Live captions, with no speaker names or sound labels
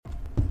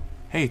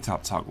Hey,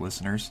 Top Talk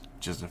listeners.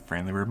 Just a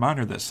friendly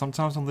reminder that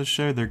sometimes on this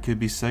show there could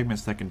be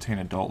segments that contain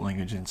adult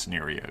language and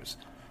scenarios.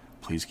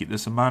 Please keep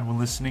this in mind when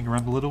listening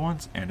around the little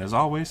ones, and as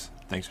always,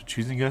 thanks for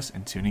choosing us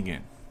and tuning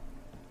in.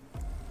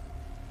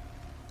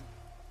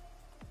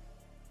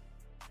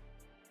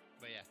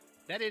 But yeah,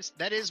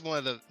 that is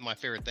one of my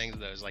favorite things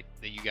though, is like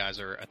that you guys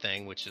are a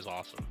thing, which is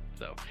awesome.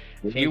 So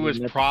she was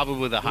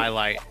probably the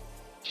highlight.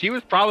 She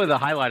was probably the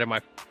highlight of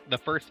the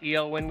first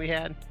EL win we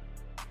had.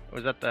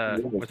 Was that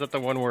the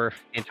one where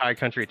the entire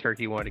country of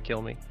Turkey wanted to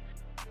kill me?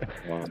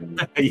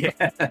 Yeah.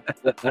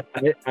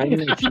 I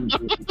mentioned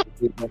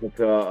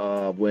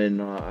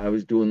when I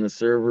was doing the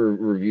server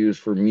reviews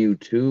for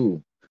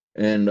Mewtwo,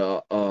 and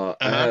I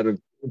had a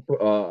group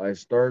I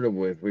started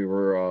with. We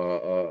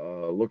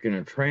were looking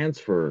at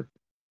transfer,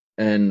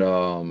 and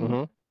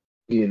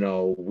you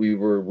know, we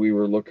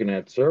were looking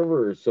at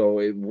servers, so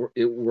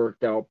it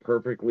worked out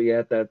perfectly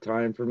at that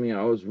time for me.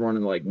 I was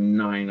running like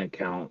 9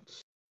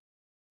 accounts.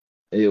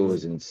 It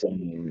was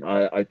insane.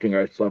 I think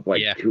I slept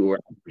like 2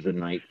 hours a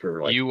night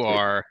for like.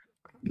 You're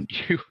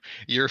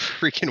a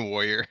freaking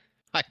warrior.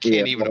 I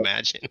can't even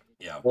imagine.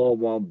 Yeah. All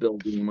while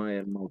building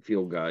my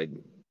field guide,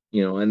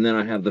 you know, and then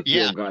I have the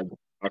field guide.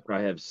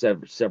 I have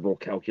several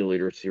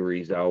calculator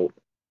series out.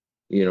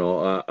 You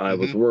know, I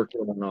was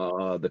working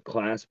on the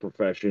class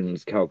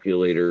professions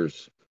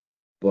calculators,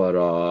 but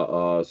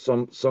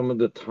some of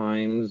the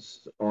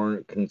times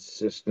aren't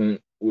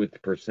consistent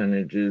with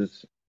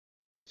percentages.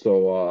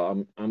 So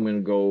I'm gonna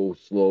go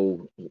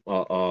slow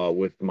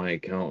with my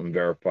account and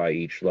verify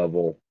each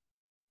level.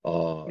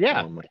 On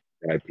my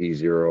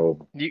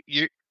IP0.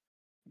 You're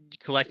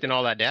collecting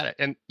all that data,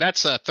 and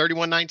that's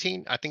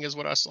 3119. I think is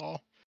what I saw.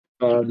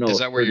 No, is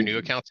that where your new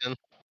account's in?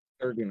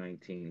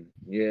 3019.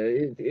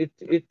 Yeah,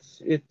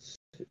 it's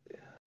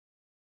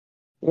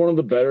one of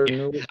the better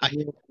new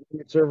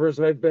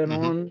servers I've been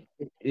on.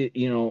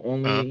 You know,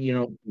 only you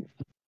know,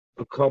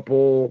 a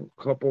couple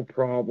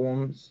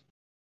problems.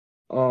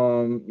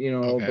 You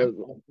know, but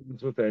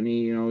it's with any,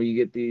 you know, you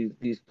get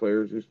these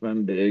players who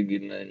spend big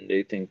and then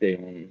they think they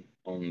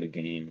own the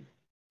game.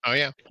 Oh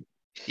yeah,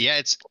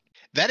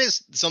 that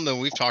is something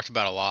we've talked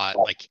about a lot.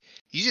 Like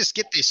you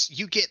get this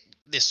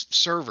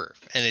server,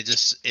 and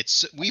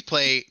we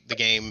play the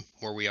game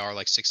where we are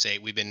like 6 to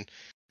 8. We've been,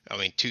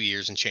 2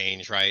 years and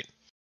change, right?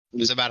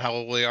 It's about how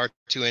old we are,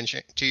 2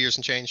 years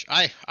and change.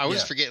 I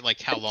always forget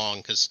like how long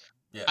because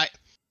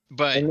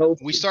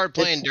we started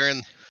playing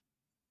during.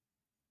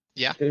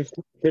 Yeah.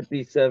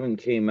 57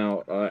 came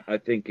out, I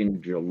think,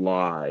 in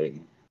July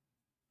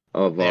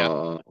of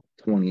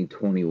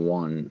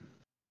 2021.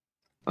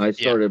 I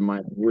started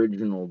my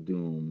original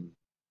Doom,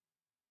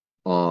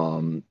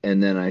 and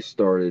then I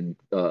started,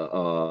 you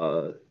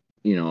know,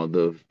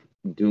 the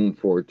Doom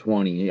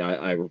 420.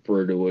 I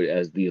refer to it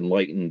as the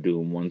Enlightened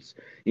Doom. Once,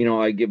 you know,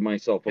 I give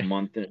myself a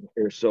month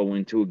or so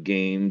into a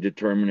game,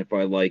 determine if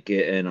I like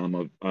it, and I'm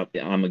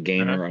a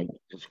gamer. I went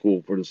to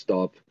school for the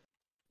stuff.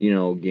 You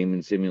know,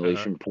 gaming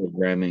simulation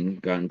programming,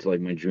 got into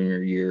like my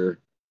junior year,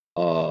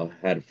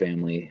 had a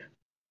family,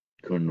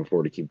 couldn't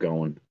afford to keep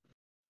going.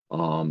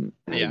 Had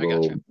to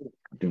go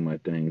do my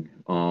thing.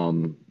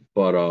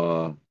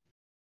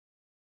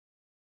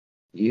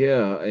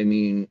 Yeah, I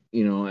mean,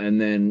 you know, and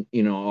then,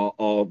 you know,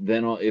 I'll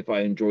if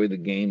I enjoy the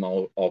game,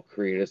 I'll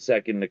create a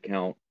second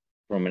account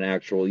from an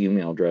actual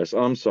email address.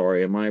 I'm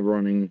sorry, am I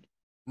running?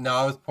 No,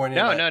 I was pointing.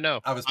 No.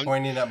 I was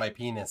pointing at my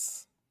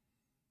penis.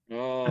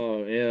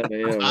 Oh yeah.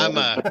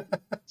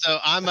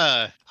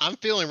 I'm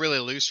feeling really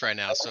loose right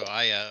now, so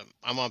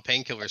I'm on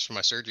painkillers for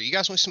my surgery. You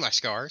guys want to see my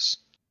scars?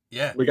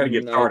 Yeah, we gotta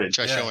get started.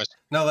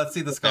 No, let's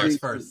see the scars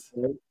first.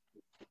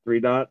 3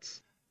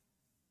 dots.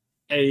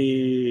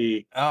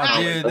 Hey, dude,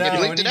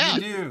 what did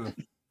you do?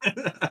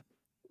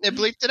 It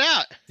bleeped it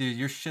out. Dude,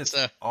 your shit's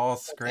all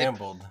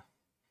scrambled.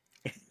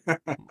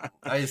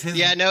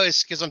 Yeah, no,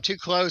 it's because I'm too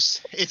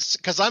close. It's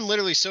because I'm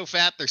literally so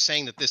fat. They're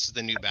saying that this is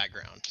the new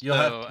background. You'll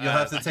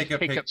have to take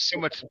up so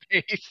much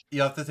space.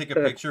 You'll have to take a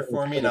picture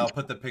for me, and I'll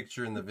put the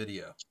picture in the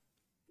video.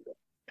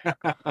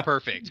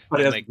 Perfect.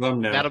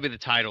 That'll be the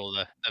title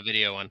of the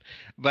video one.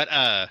 But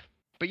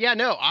yeah,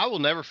 no, I will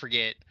never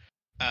forget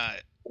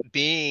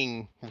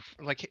being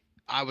like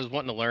I was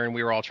wanting to learn.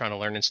 We were all trying to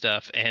learn and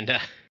stuff, and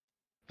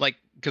like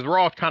because we're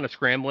all kind of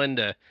scrambling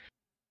to.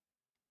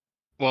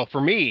 Well,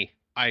 for me.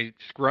 I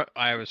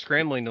was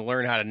scrambling to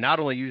learn how to not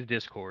only use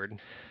Discord,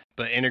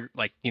 but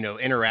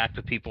interact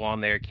with people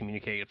on there,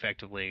 communicate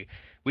effectively.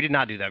 We did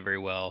not do that very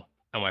well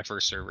on my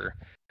first server.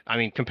 I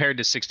mean, compared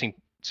to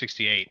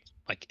 1668,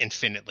 like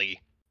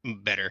infinitely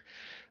better.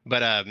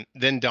 But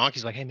then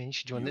Donkey's like, "Hey man, you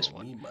should join this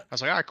one." I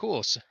was like, "All right,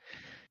 cool." So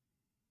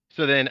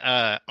then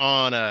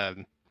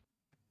on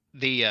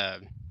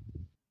the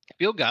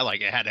field guy,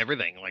 like it had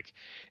everything. Like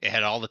it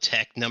had all the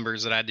tech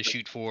numbers that I had to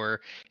shoot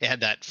for. It had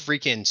that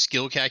freaking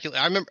skill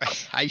calculator. I remember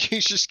I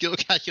used your skill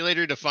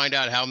calculator to find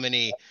out how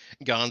many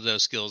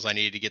Gonzo skills I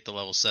needed to get to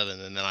level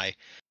 7, and then I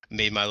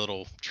made my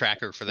little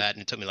tracker for that,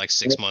 and it took me like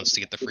 6 months to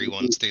get the free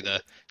ones through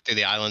the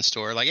island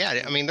store. Like,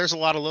 yeah, I mean, there's a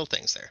lot of little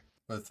things there.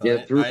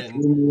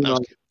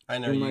 I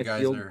know you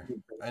guys are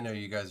I know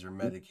you guys are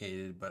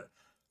medicated, but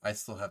I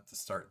still have to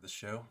start the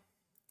show.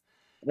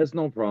 That's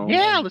no problem.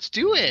 Yeah, let's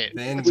do it.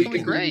 It's gonna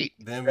be great.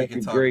 Then we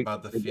can talk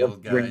about the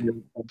field guide.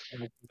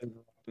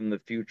 In the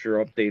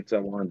future updates I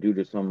want to do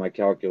to some of my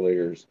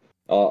calculators.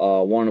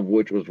 One of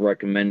which was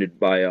recommended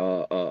by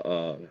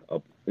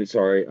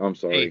sorry.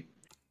 Hey,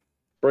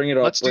 bring it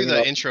up. Let's do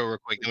the intro real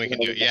quick, then we can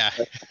do it. Yeah.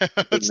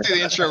 Let's do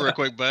the intro real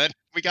quick, bud.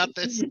 We got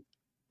this.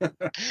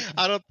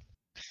 I don't.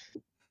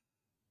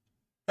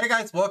 Hey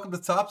guys, welcome to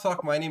Top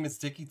Talk. My name is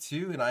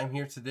Dickie2, and I'm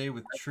here today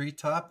with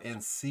Treetop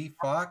and Sea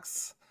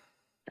Fox.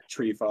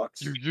 Tree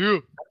Fox.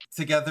 You.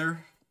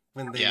 Together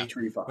when they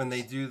Tree Fox. when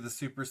they do the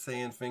Super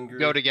Saiyan finger.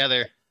 Go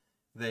together.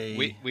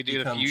 We do the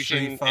become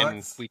fusion Tree Fox.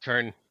 and we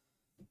turn.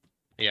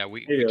 Yeah,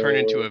 we turn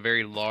into a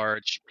very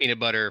large peanut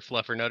butter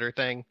fluffer nutter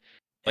thing,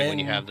 like when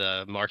you have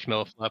the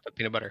marshmallow fluff of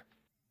peanut butter.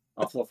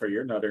 I'll fluff for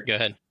your nutter. Go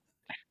ahead.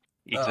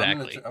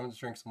 Exactly. I'm gonna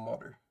drink some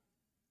water.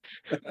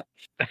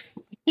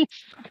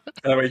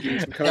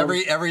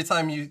 Every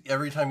time you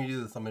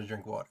do this, I'm gonna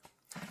drink water.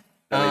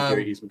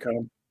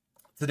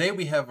 Today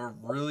we have a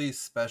really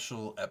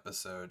special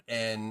episode,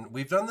 and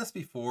we've done this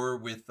before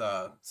with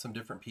some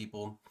different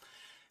people.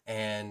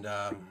 And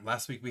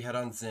last week we had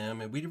on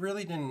Zim, and we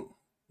really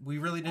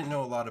didn't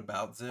know a lot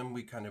about Zim.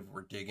 We kind of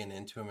were digging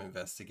into him,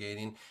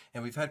 investigating,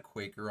 and we've had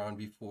Quaker on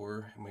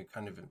before, and we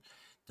kind of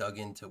dug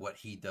into what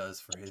he does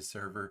for his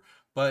server.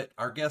 But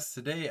our guest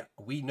today,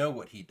 we know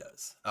what he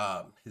does.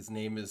 His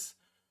name is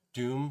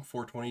Doom,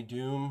 420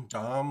 Doom,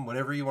 Dom,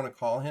 whatever you want to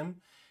call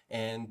him.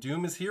 And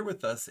Doom is here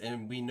with us,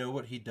 and we know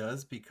what he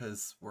does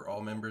because we're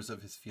all members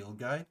of his field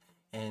guide.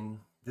 And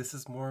this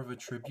is more of a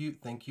tribute,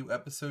 thank you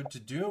episode to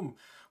Doom.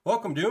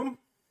 Welcome, Doom.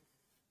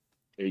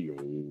 Hey,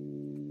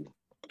 yo.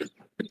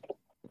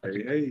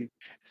 Hey.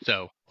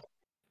 So,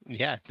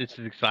 yeah, this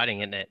is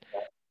exciting, isn't it?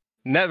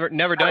 Never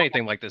done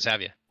anything like this,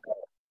 have you?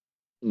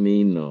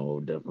 Me,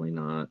 no, definitely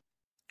not.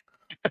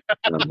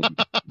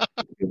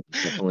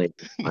 Definitely.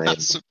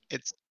 It's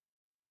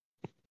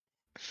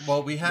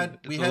well, we had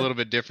a little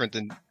bit different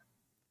than.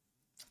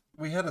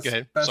 We had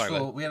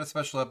a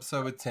special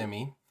episode with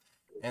Timmy,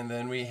 and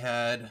then we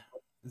had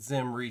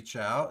Zim reach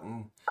out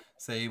and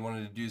say he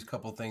wanted to do a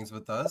couple things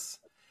with us.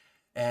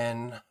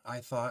 And I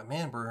thought,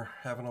 man, we're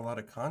having a lot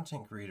of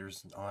content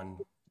creators on,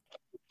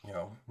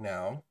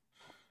 now.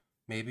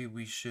 Maybe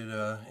we should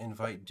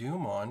invite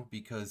Doom on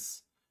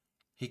because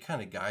he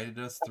kind of guided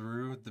us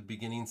through the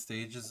beginning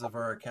stages of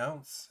our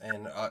accounts.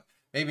 And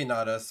maybe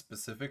not us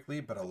specifically,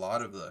 but a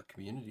lot of the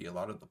community, a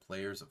lot of the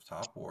players of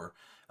Top War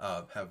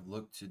have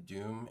looked to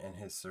Doom and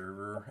his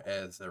server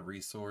as a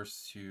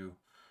resource to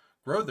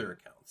grow their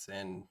accounts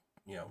and,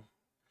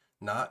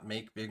 not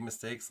make big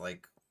mistakes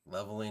like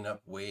leveling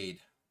up Wade.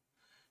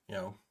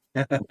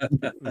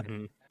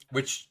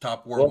 Which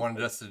Top War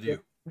wanted us to do.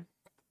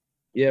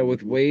 Yeah,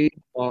 with Wade,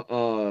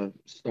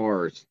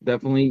 stars.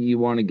 Definitely you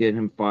want to get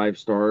him 5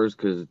 stars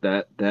because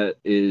that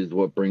is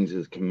what brings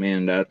his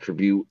command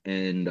attribute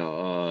and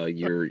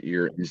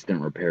your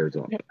instant repairs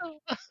up.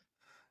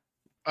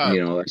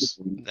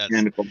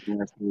 Mechanical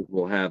masters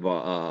will have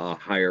a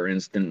higher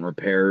instant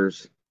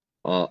repairs.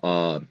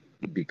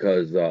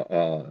 Because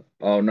no,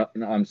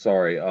 I'm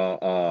sorry.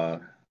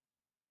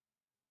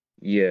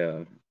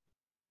 Yeah.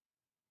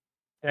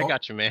 I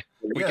got you, man.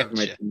 We got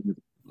you.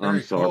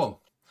 I'm sorry.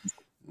 Cool.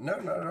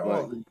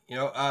 No.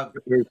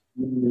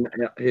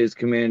 His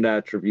command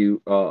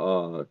attribute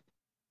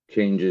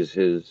changes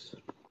his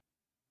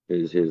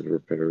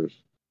repairs.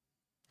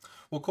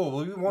 Well, cool.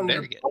 We didn't want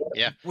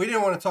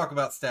to talk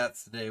about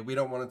stats today. We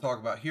don't want to talk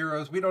about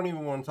heroes. We don't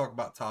even want to talk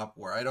about Top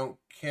War. I don't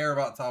care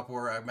about Top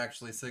War. I'm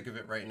actually sick of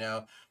it right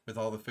now with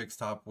all the fixed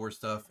Top War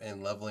stuff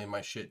and leveling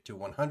my shit to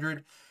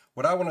 100.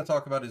 What I want to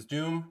talk about is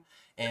Doom,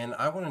 and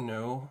I want to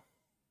know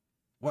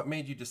what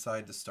made you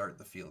decide to start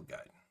the field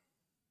guide.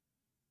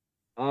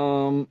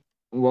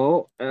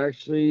 Well,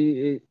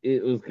 actually,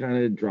 it was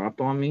kind of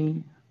dropped on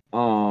me.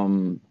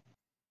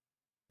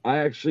 I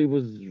actually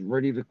was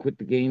ready to quit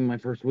the game my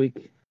first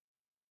week.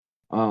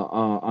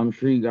 I'm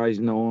sure you guys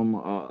know him,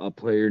 a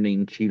player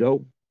named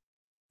Cheeto.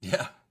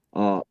 Yeah.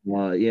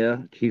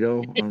 Yeah,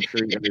 Cheeto. I'm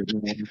sure you guys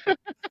know him.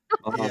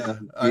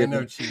 I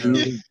know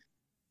Cheeto.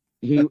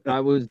 I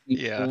was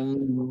the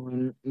only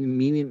one,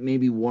 meaning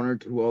maybe one or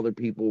two other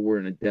people were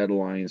in a dead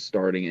alliance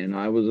starting, and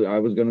I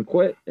was gonna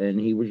quit, and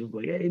he was just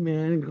like, "Hey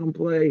man, come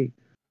play,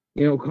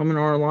 come in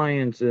our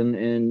alliance," and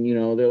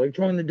they're like,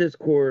 "Join the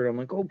Discord." I'm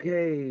like,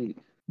 "Okay,"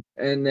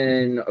 and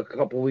then a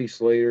couple weeks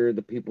later,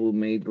 the people who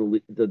made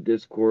the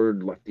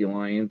Discord left the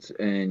alliance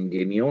and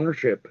gave me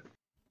ownership,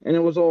 and it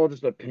was all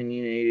just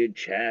opinionated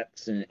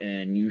chats,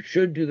 and you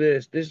should do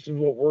this. This is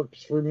what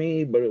works for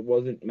me, but it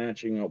wasn't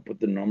matching up with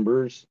the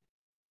numbers.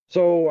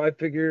 So I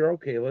figured,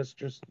 okay, let's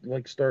just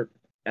start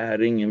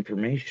adding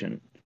information.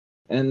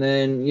 And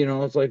then,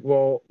 it's like,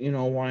 well,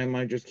 why am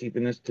I just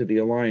keeping this to the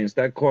alliance?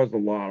 That caused a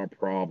lot of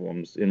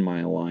problems in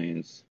my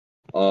alliance.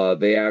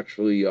 They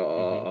actually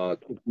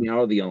kicked me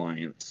out of the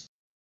alliance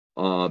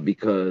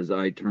because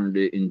I turned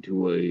it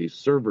into a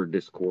server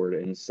Discord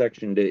and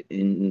sectioned it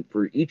in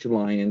for each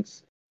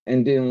alliance.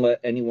 and didn't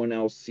let anyone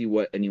else see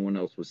what anyone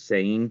else was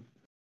saying.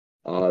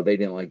 They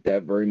didn't like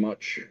that very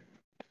much.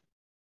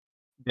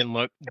 Didn't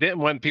like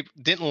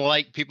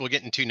people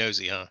getting too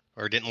nosy, huh?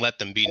 Or didn't let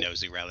them be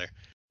nosy, rather.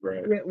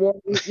 Right.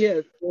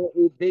 Yeah,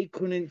 they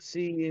couldn't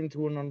see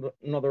into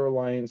another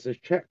alliance's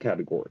chat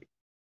category.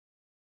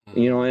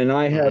 And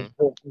I had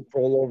full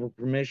control over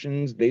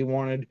permissions. They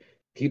wanted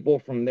people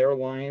from their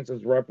alliance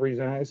as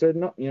representatives. I said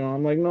no.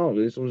 I'm like, no,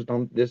 this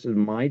is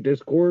my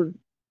Discord.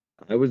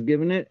 I was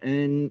given it,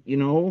 and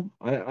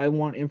I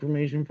want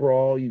information for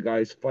all. You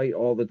guys fight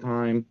all the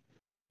time,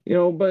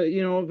 but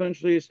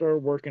eventually it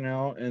started working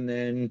out, and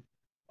then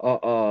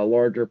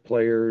larger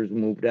players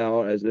moved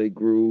out as they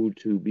grew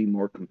to be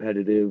more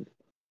competitive.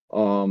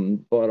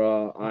 But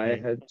I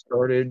had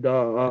started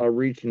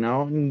reaching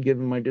out and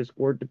giving my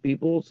Discord to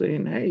people,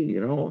 saying, "Hey,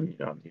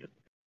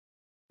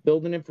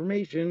 building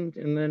information,"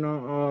 and then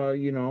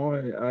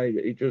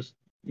it just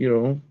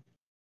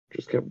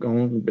kept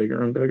going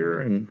bigger and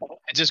bigger, and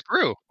it just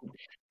grew.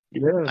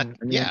 Yeah,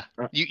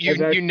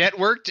 You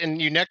networked,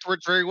 and you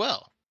networked very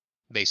well,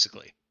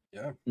 basically.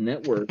 Yeah,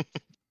 network.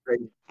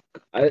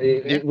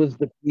 It was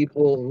the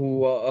people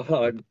who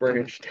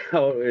branched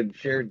out and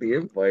shared the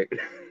invite.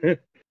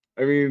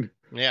 I mean,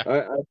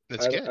 yeah,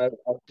 that's good. I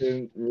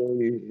didn't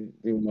really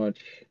do much.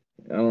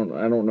 I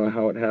don't know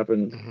how it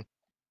happened.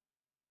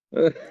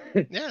 Yeah,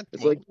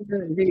 it's like, hey,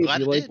 if you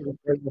like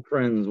your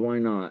friends, why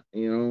not?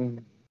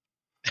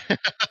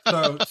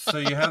 So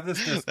you have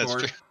this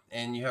Discord,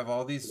 and you have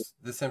all this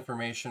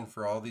information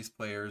for all these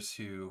players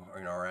who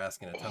are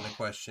asking a ton of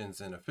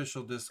questions in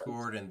official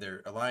Discord and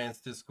their alliance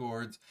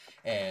Discords,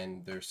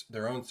 and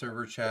their own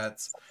server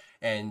chats,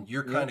 and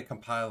you're kind of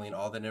compiling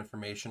all that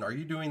information. Are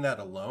you doing that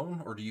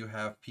alone, or do you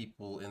have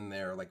people in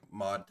there like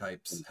mod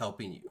types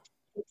helping you?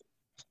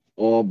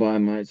 All by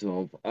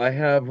myself. I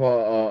have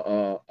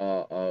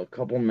a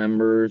couple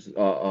members.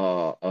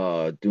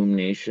 Doom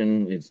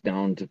Nation. It's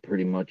down to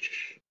pretty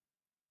much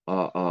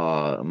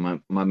my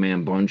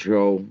man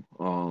Buncho.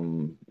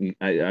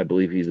 I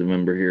believe he's a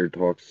member here.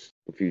 Talks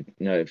a few.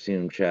 I've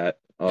seen him chat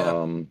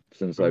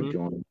since I've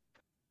joined.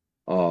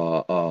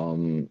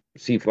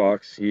 C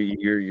Fox,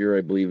 you're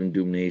I believe in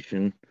Doom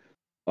Nation.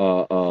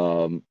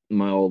 My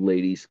old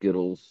lady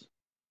Skittles,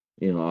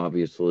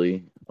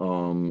 obviously.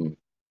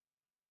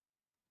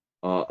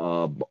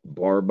 Barbow.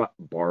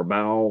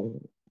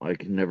 I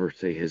can never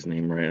say his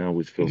name right. I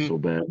always feel so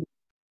bad.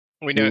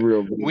 We know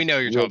who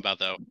you're talking about,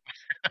 though.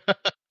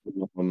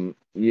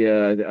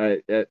 Yeah,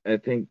 I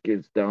think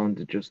it's down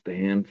to just a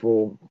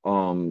handful.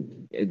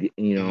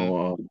 Thinking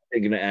of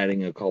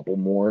adding a couple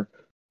more,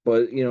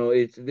 but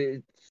it's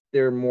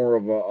they're more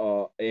of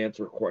a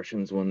answer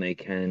questions when they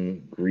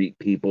can, greet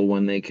people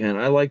when they can.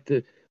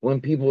 When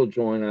people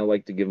join, I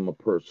like to give them a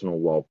personal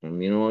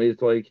welcome.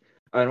 It's like,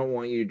 I don't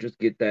want you to just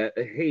get that,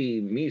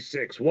 hey, me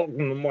 6, welcome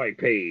to my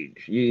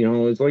page.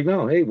 It's like,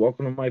 no, hey,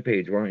 welcome to my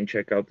page. Why don't you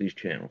check out these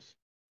channels?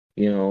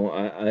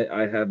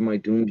 I have my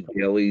Doom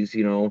dailies,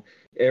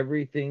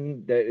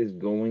 everything that is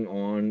going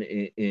on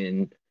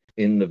in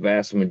the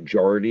vast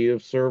majority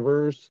of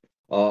servers,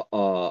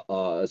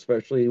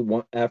 especially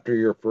after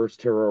your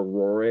first Terra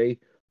Aurora,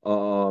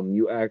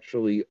 you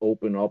actually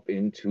open up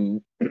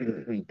into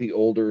the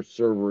older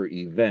server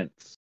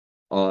events.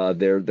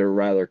 They're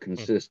rather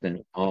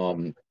consistent.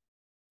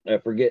 I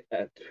forget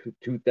at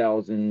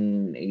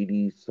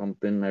 2080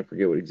 something. I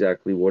forget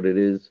exactly what it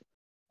is.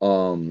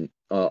 Some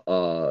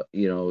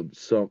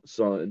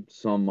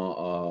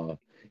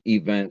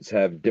events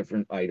have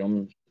different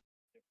items.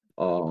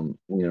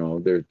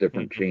 There's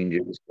different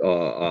changes.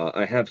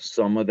 I have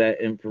some of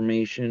that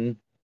information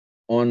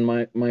on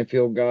my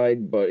field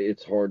guide, but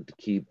it's hard to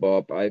keep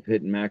up. I've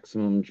hit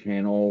maximum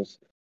channels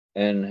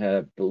and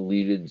have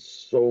deleted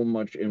so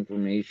much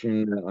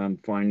information that I'm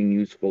finding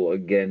useful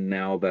again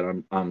now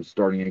that I'm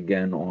starting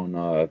again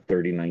on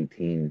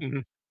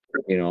 3019.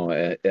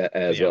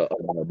 As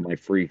my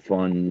free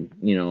fun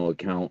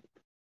account,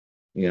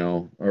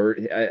 or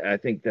I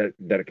think that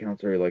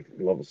account's already like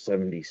level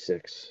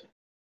 76.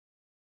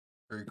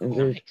 Very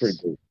cool. It's pretty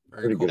good.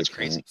 Very cool. That's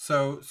crazy.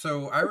 So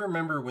I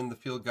remember when the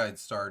field guide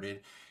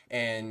started,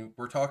 and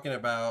we're talking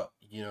about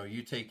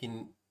you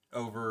taking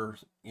over,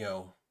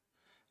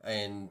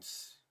 and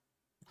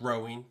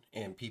growing,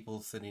 and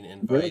people sending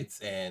invites,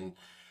 and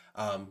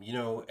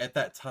at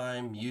that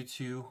time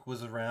Mewtwo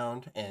was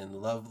around, and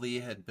Lovely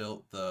had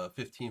built the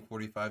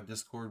 1545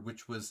 Discord,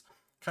 which was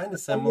kind of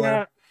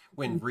similar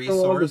when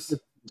Resource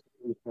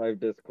 1545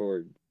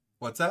 Discord.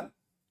 What's that?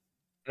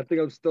 I think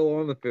I'm still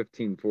on the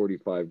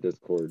 1545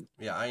 Discord.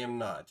 Yeah, I am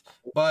not.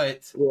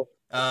 But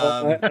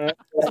I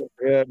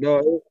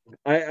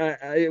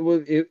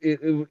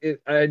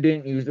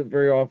didn't use it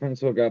very often,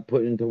 so it got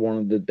put into one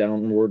of the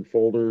downward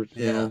folders.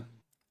 Yeah,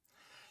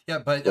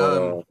 but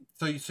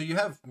so you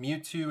have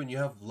Mewtwo, and you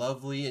have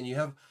Lovely, and you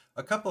have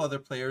a couple other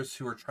players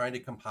who are trying to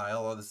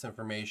compile all this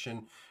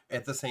information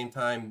at the same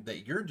time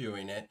that you're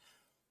doing it.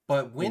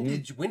 But when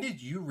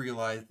did you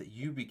realize that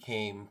you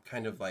became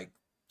kind of like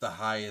the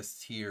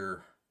highest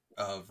tier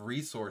of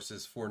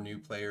resources for new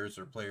players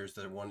or players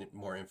that wanted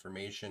more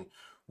information?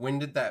 when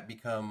did that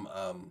become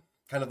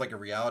kind of like a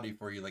reality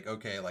for you? Like,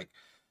 okay, like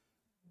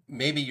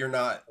maybe you're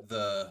not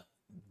the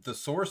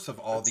source of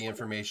all the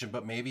information,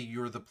 but maybe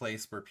you're the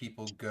place where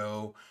people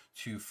go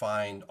to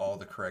find all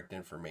the correct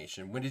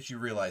information. When did you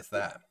realize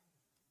that?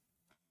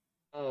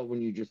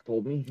 When you just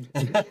told me.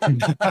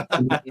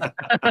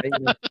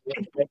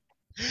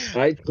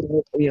 I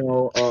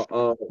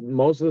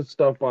most of the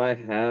stuff I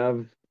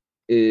have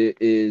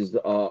is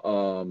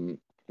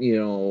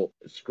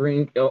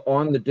screen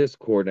on the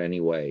Discord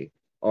anyway.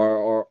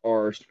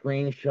 Are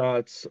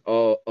screenshots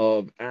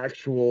of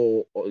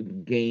actual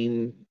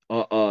game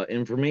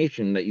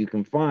information that you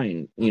can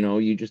find.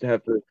 You just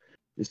have to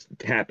just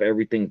tap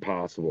everything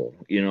possible.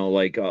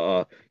 Like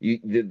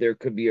there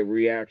could be a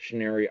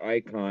reactionary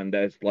icon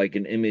that's like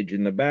an image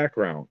in the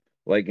background,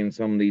 like in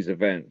some of these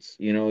events.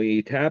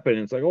 You tap it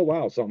and it's like, oh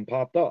wow, something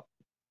popped up.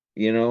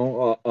 In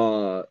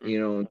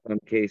some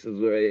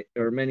cases,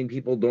 or many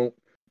people don't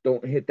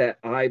hit that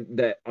eye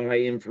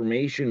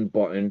information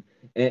button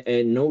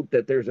and note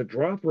that there's a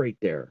drop right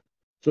there.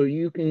 So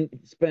you can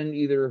spend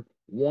either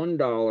 $1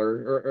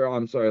 or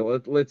I'm sorry,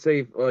 let's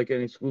say like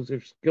an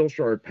exclusive skill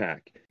shard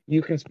pack.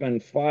 You can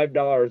spend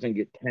 $5 and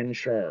get 10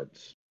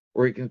 shards,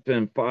 or you can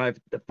spend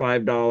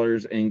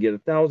 $5 and get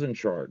 1,000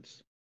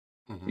 shards.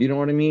 You know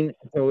what I mean?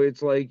 So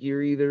it's like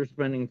you're either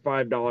spending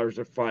 $5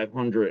 or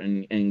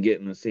 500 and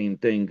getting the same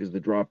thing because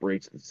the drop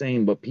rate's the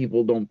same, but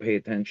people don't pay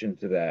attention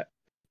to that,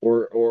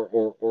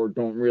 or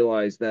don't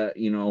realize that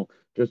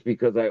just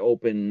because I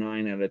open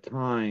 9 at a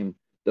time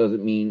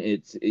doesn't mean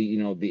it's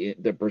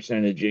the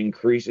percentage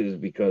increases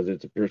because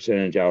it's a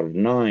percentage out of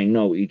 9.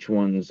 No, each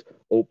one's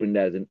opened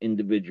as an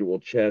individual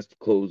chest,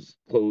 close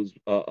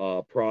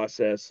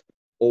process,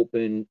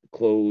 open,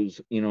 close.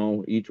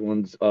 Each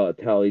one's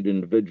tallied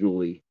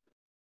individually.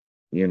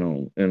 I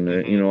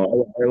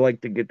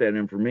like to get that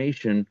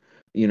information,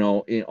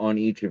 on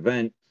each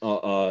event,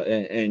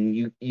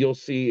 and you'll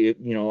see it,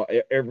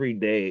 every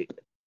day.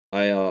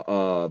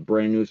 I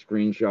brand new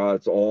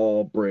screenshots,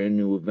 all brand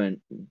new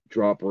event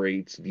drop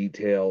rates,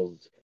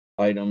 details,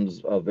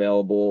 items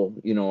available.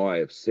 I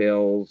have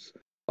sales.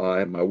 I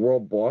have my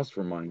world boss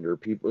reminder.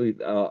 People,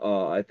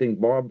 I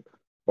think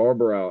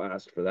Barbara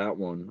asked for that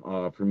one,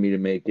 for me to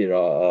make it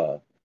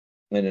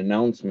an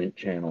announcement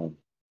channel.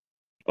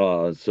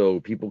 So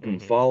people can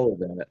follow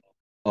that.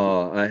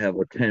 I have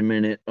a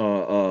 10-minute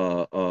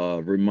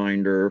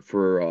reminder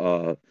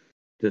for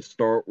to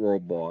start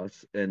World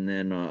Boss, and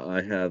then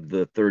I have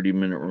the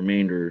 30-minute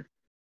remainder.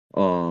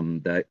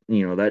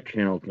 That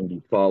channel can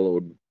be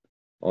followed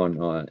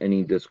on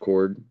any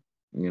Discord.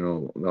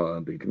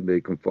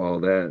 They can follow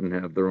that and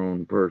have their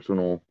own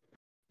personal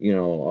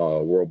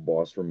World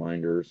Boss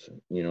reminders.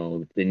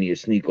 If they need to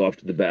sneak off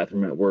to the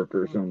bathroom at work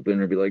or something,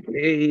 or be like,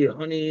 hey,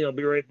 honey, I'll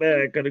be right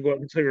back. Gotta go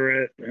have a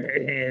cigarette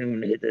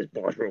and hit this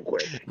boss real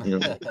quick.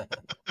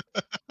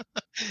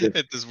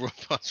 Hit this World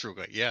Boss real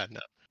quick. Yeah,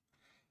 no.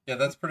 Yeah,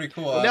 that's pretty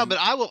cool. No, but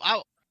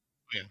I'll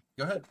yeah.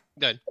 Go ahead.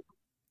 Good.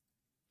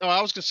 No,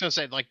 I was just gonna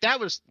say, like, that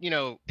was,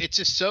 it's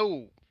just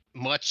so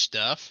much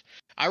stuff.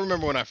 I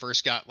remember when I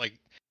first got, like,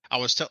 I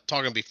was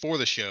talking before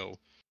the show.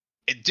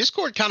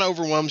 Discord kind of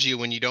overwhelms you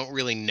when you don't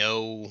really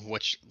know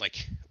what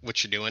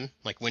you're doing.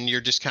 Like when you're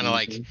just kind of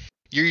like,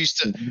 you're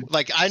used to,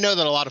 like, I know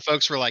that a lot of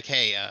folks were like,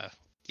 hey,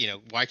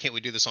 why can't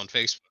we do this on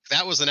Facebook?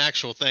 That was an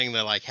actual thing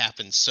that like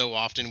happened so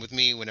often with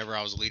me whenever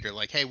I was a leader.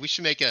 Like, hey, we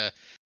should make an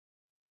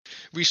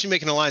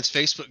Alliance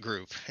Facebook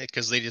group,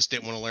 because they just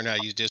didn't want to learn how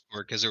to use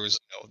Discord because there was,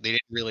 they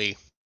didn't really,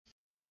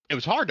 it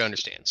was hard to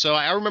understand. So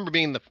I remember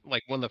being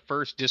one of the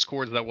first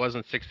Discords that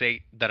wasn't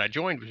 6.8 that I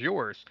joined was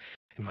yours.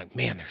 I'm like,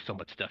 man, there's so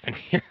much stuff in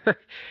here.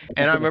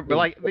 And I remember,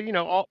 like,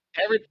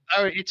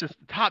 it's just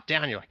top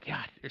down. You're like,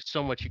 God, there's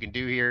so much you can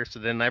do here. So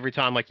then every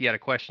time, like, you had a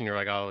question, you're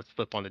like, oh, let's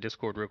flip on the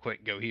Discord real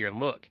quick, go here and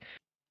look.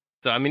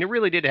 So, I mean, it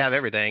really did have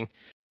everything.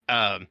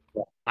 I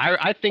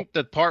think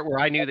the part where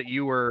I knew that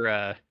you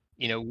were,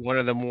 one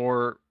of the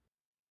more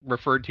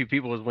referred to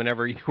people is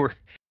whenever you were,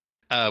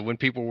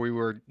 we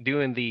were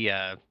doing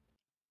the,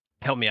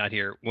 help me out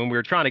here, when we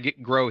were trying to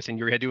get growth and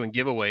you were doing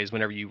giveaways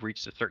whenever you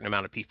reached a certain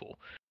amount of people.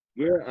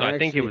 Yeah, so I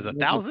think it was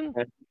 1,000.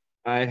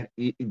 My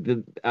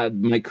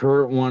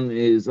current one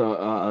is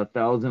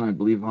 1,000. I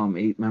believe I'm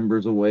 8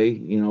 members away.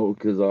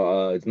 Because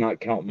it's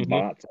not counting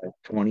bots. I have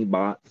 20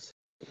 bots.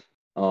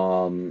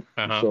 So,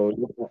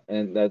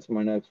 and that's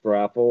my next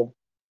raffle.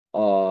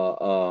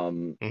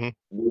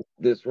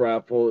 This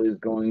raffle is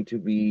going to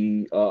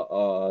be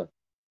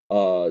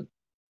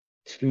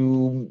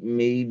 2,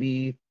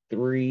 maybe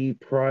 3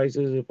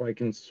 prizes if I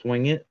can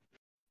swing it.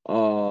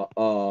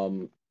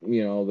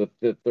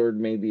 The third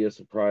may be a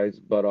surprise,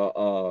 but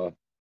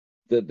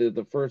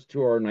the first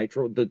 2 are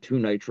the 2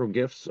 nitro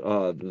gifts.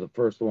 The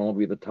first one will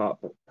be the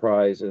top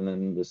prize, and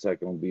then the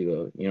second will be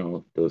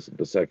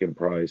the second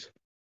prize.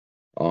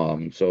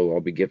 So I'll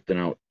be gifting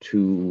out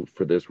 2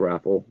 for this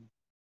raffle.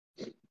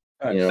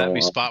 That'd be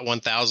spot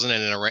 1,000,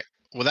 and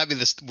will that be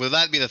the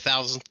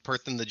 1,000th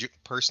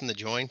person to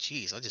join?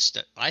 Jeez,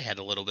 I had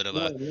a little bit of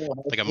a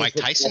Mike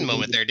Tyson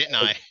moment there, didn't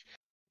I?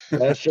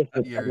 That's just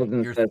a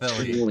you're that's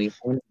Philly.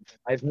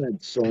 I've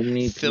had so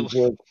many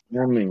people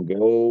come and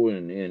go,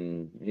 and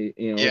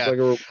you know, it's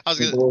like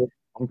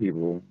some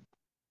people.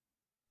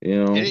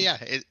 You know? Yeah,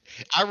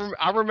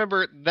 I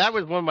remember that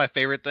was one of my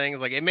favorite things.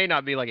 Like, it may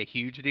not be like a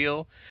huge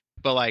deal,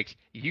 but like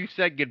you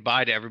said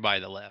goodbye to everybody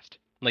that left.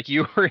 Like,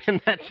 you were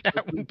in that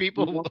chat when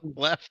people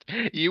left,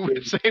 you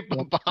would say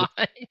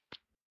bye-bye.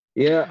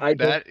 Yeah, I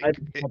don't have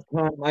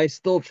time. I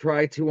still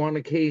try to on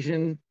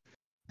occasion,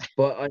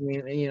 but I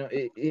mean, you know,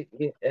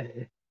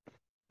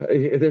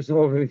 there's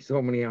only so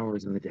many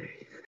hours in the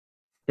day.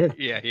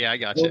 Yeah, I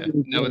gotcha.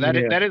 No,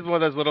 that is one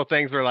of those little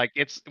things where like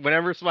it's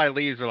whenever somebody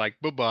leaves, we're like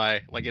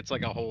bye-bye. Like, it's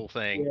like a whole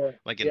thing,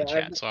 like in the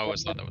chat. So I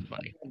always thought that was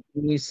funny.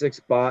 26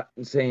 bot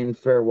saying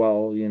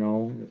farewell, you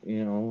know,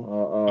 you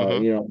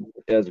know,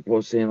 as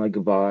opposed to saying like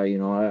goodbye. You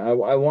know,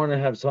 I want to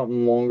have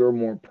something longer,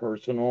 more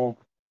personal,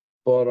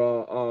 but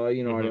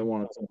you know, I didn't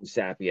want to sound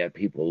sappy at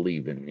people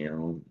leaving. You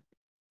know.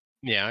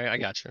 Yeah, I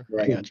got you.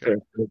 I got you.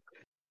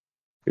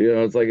 You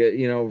know, it's like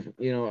you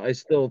know, I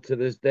still to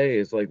this day,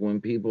 it's like when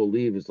people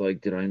leave, it's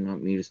like, did I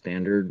not meet a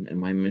standard?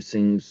 Am I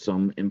missing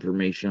some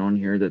information on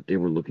here that they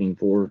were looking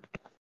for?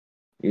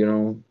 You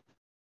know,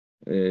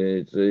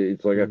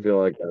 it's like I feel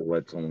like I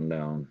let someone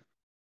down.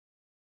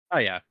 Oh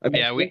yeah, I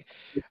mean,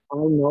 I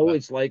know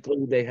it's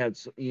likely they had,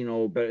 you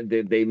know, but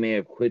they may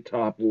have quit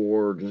Top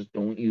War, or just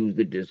don't use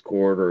the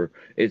Discord, or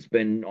it's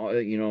been,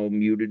 you know,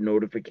 muted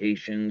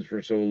notifications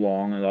for so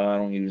long, and I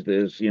don't use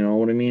this. You know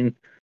what I mean?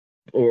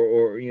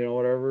 Or you know,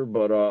 whatever.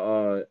 But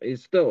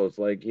it's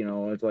like, you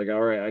know, it's like,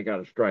 all right, I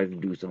gotta strive to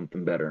do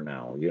something better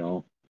now. You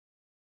know?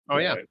 Oh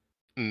yeah,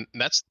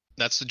 that's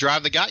the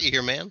drive that got you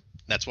here, man.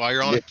 That's why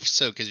you're on it.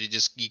 So because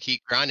you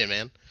keep grinding,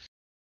 man.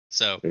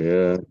 So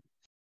yeah.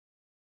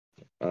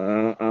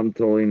 I'm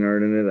totally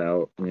nerding it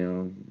out. You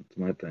know, it's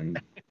my thing.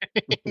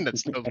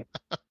 That's totally...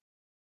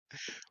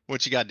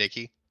 What you got,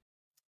 Dickie?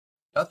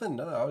 Nothing.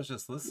 No, I was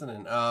just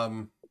listening. I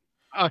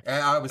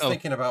was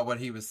thinking about what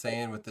he was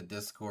saying with the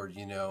Discord.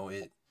 You know,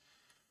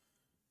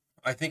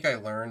 I think I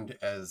learned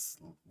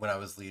when I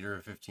was leader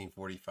of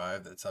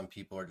 1545 that some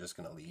people are just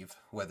going to leave,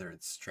 whether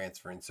it's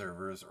transferring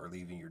servers or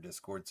leaving your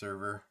Discord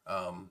server.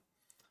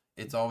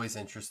 It's always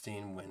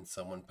interesting when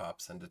someone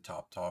pops into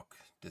Top Talk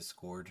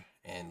Discord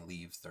and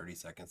leaves 30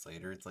 seconds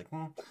later. It's like,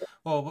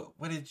 well,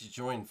 what did you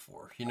join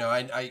for? You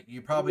know,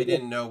 you probably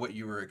didn't know what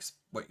you were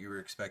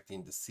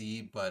expecting to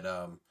see, but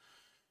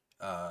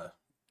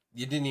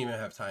you didn't even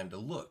have time to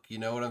look. You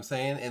know what I'm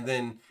saying? And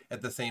then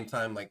at the same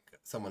time, like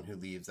someone who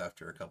leaves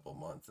after a couple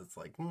months, it's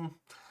like,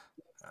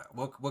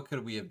 what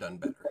could we have done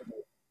better?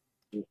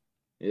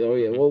 Oh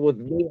yeah. Well, with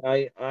me,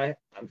 I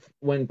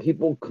when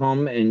people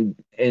come and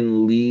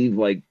leave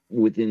like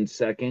within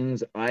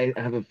seconds, I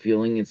have a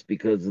feeling it's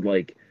because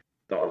like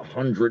the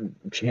 100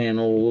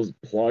 channels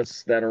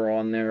plus that are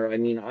on there. I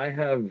mean, I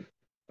have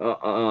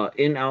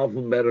in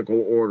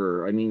alphabetical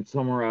order. I mean,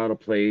 some are out of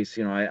place.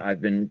 You know,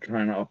 I've been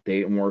trying to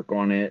update and work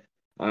on it.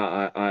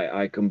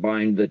 I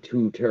combined the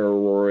two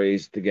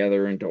Terroroids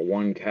together into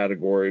one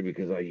category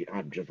because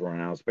I'm just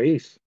running out of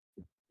space.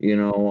 You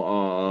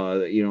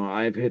know,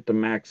 I've hit the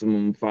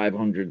maximum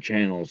 500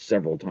 channels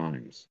several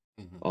times.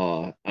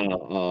 I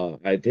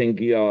think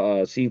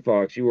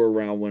Fox, you were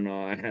around when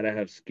I had to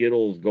have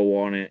Skittles go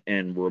on it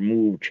and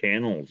remove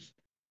channels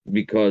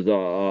because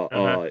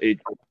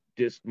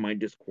my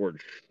Discord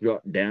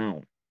shut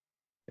down.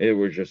 It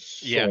was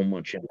just so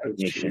much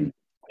information.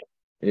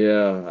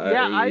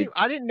 Yeah,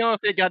 I didn't know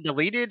if it got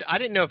deleted. I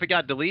didn't know if it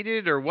got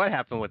deleted or what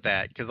happened with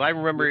that, because I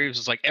remember it was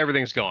just like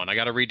everything's gone. I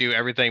got to redo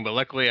everything, but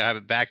luckily I have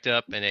it backed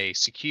up in a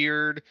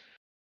secured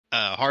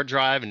hard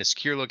drive in a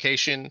secure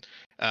location.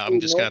 I'm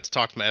just gonna have to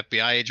talk to my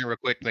FBI agent real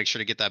quick to make sure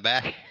to get that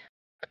back.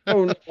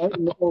 No,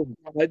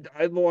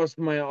 I lost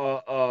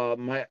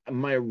my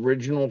my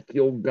original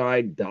field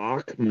guide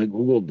doc, my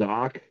Google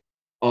Doc.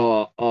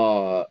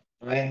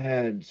 I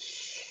had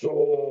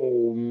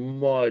so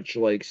much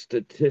like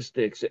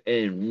statistics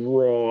and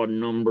raw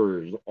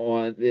numbers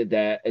on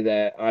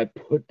that I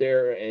put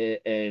there,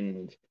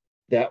 and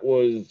that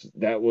was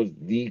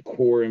the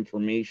core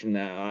information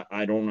that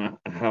I don't know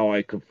how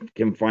I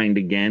can find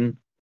again.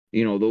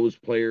 You know, those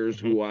players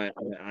who I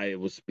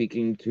was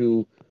speaking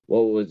to,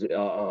 what was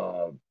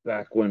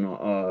back when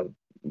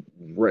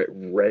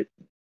Red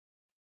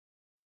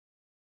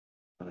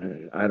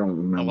I don't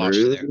remember. I lost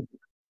you there.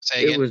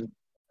 Say again. It was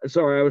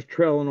sorry, I was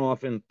trailing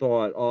off in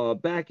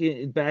thought. Back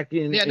in like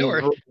when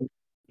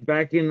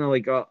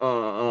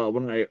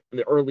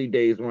the early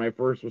days when I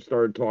first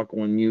started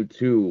talking on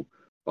YouTube,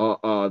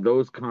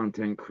 those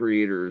content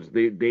creators,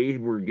 they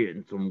were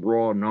getting some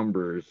raw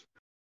numbers,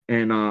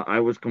 and I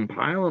was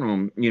compiling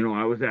them. You know,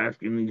 I was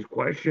asking these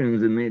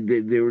questions, and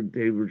they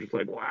were just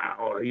like,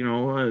 wow. You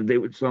know, they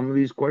would some of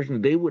these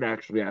questions they would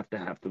actually have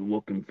to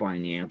look and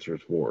find the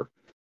answers for,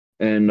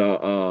 and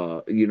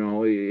you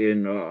know,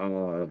 in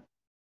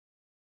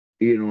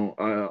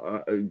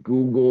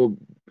Google,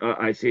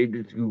 I saved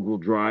it to Google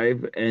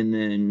Drive, and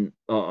then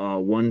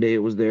one day it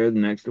was there, the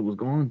next it was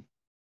gone.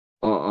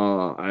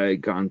 I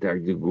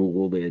contacted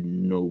Google; they had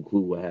no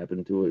clue what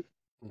happened to it.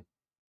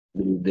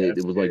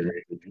 It was like,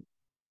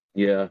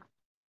 yeah.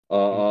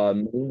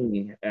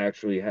 Me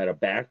actually had a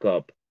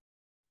backup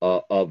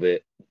of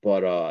it,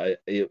 but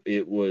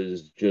it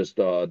was just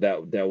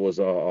that was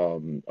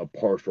a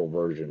partial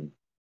version.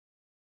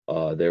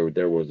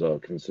 There was a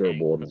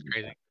considerable. That's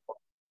crazy.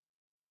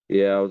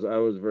 Yeah, I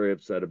was very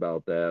upset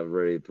about that.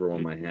 Ready to throw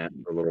in my hat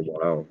for a little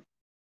while,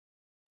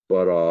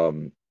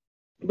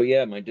 but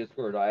yeah, my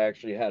Discord, I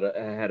actually had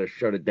to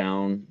shut it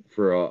down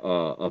for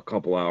a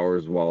couple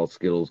hours while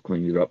Skittles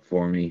cleaned it up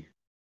for me.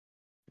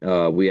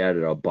 We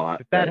added a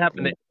bot if that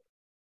happened to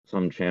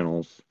some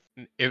channels.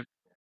 If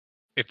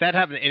that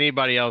happened to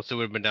anybody else, it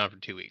would have been down for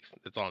 2 weeks.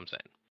 That's all I'm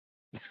saying.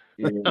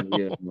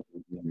 Yeah.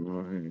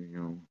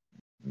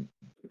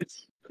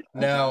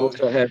 Now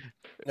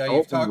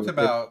you've talked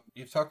about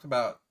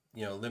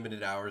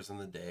limited hours in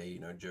the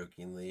day,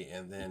 jokingly,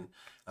 and then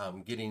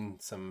getting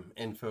some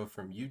info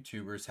from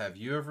YouTubers. Have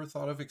you ever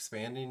thought of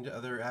expanding to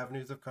other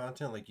avenues of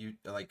content, like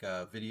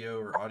video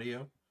or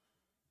audio?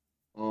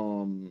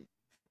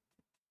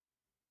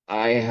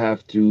 I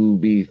have to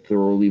be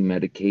thoroughly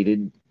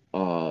medicated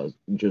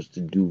just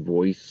to do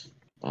voice.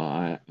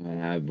 I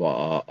have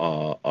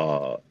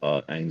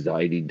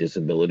anxiety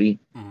disability.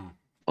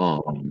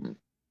 Mm-hmm.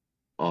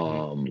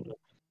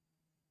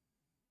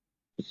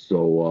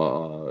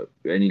 So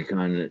any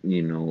kind of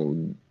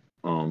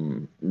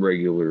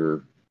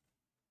regular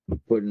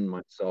putting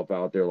myself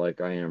out there like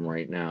I am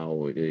right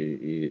now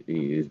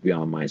is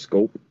beyond my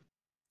scope.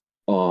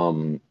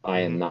 I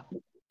am not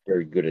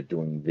very good at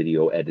doing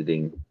video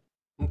editing,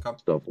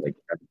 stuff like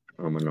that.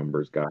 I'm a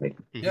numbers guy.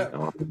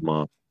 Yeah.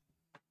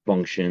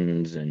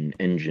 Functions and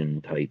engine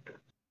type,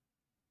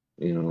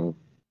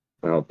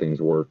 how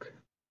things work.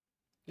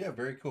 Yeah,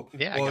 very cool.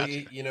 Yeah, well,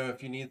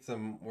 if you need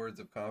some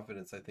words of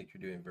confidence, I think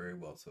you're doing very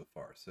well so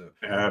far. So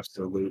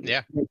absolutely,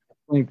 yeah.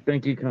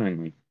 Thank you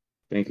kindly.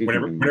 Thank you.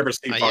 Whenever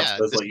Steve Fox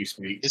does let you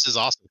speak, this is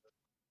awesome.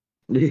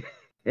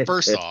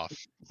 First off,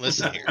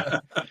 listen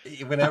here.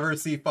 Whenever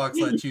C Fox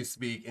lets you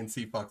speak and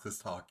C Fox is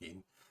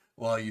talking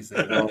while you say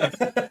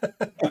that.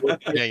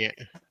 Yeah.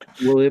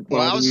 Well,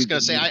 I was just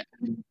gonna say I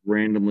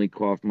randomly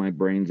cough my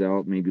brains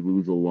out, maybe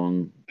lose a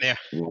lung. Yeah.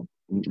 Well,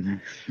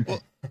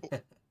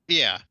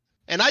 yeah.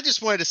 And I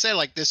just wanted to say,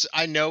 like, this,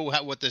 I know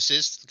what this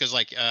is because,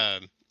 like,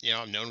 I've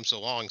known him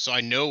so long, so I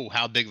know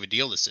how big of a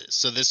deal this is.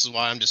 So this is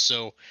why I'm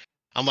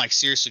like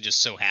seriously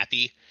just so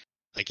happy.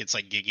 Like, it's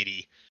like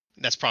giggity.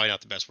 That's probably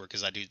not the best word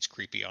because that dude's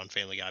creepy on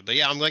Family Guy. But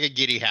yeah, I'm like a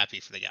giddy happy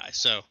for the guy.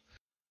 So,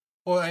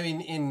 well, I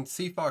mean,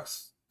 C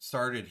Fox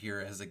started here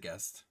as a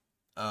guest.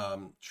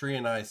 Tree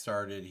and I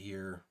started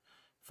here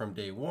from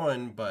day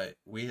one, but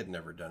we had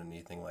never done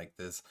anything like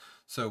this.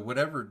 So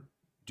whatever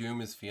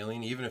Doom is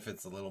feeling, even if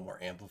it's a little more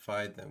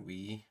amplified than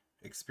we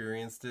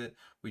experienced it,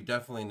 we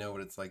definitely know what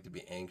it's like to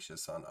be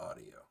anxious on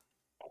audio.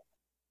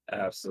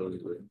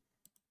 Absolutely.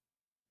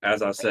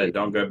 As I said,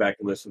 don't go back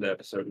and listen to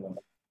episode 1.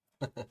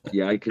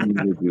 Yeah, I can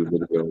do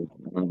video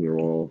on your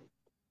all.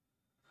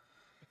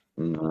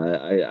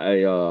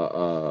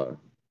 I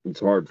it's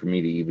hard for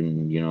me to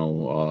even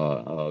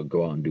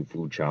go out and do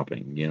food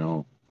shopping.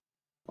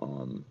 I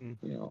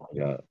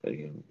got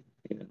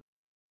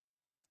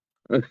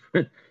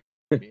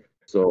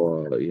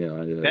So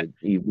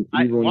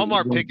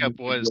Walmart pickup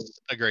was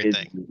a great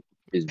thing.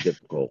 Is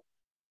difficult.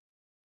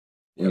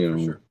 Yeah, for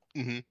sure.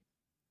 Mm-hmm.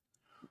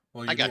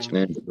 Well, I got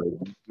you.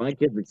 My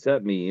kids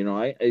accept me.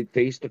 I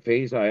face to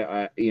face.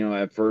 I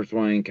at first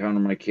when I encounter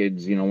my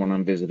kids, when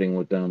I'm visiting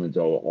with them, it's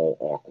all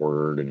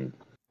awkward and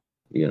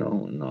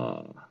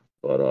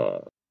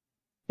but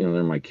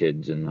they're my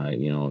kids and I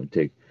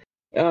take.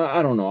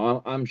 I don't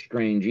know. I'm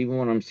strange. Even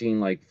when I'm seeing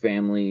like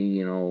family,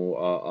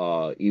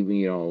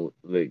 even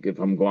like if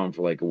I'm gone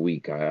for like a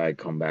week, I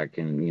come back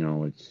and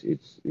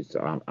it's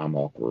I'm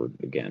awkward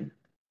again.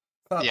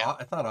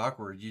 It's not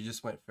awkward. You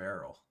just went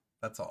feral.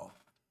 That's all.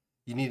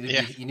 You need to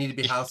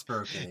be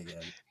housebroken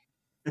again.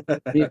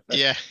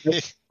 Yeah.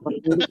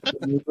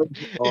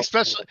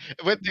 especially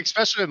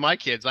with my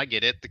kids, I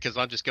get it because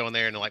I'm just going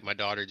there and like my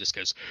daughter just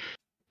goes,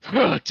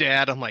 "Oh,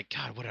 Dad," I'm like,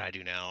 God, what did I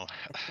do now?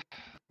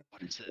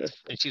 What is this?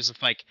 And she's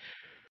like,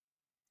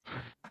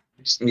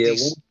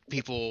 these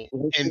people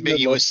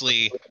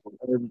ambiguously.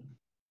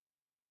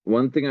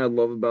 One thing I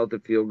love about the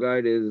field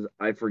guide is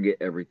I forget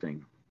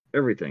everything.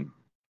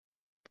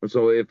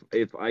 So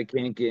if I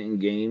can't get in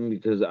game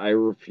because I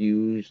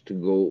refuse to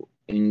go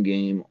in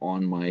game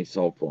on my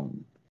cell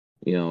phone,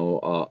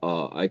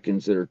 I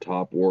consider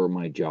Top War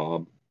my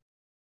job.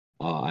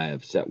 I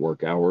have set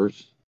work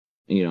hours,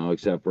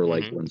 except for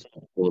like when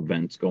special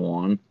events go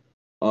on.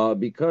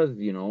 Because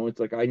it's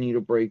like I need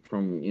a break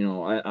from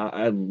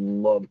I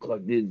love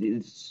collecting.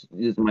 It's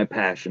my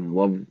passion.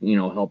 Love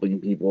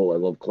helping people. I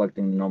love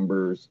collecting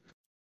numbers.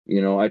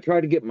 I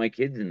try to get my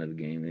kids into the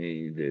game.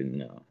 They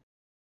didn't.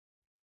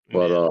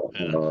 But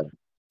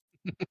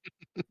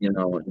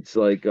it's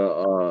like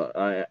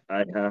I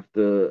have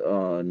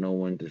to know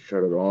when to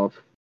shut it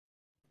off.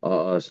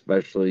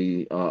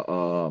 Especially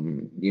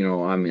I'm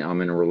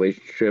in a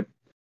relationship.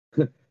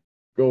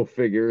 Go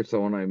figure.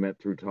 Someone I met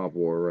through Top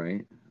War,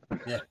 right?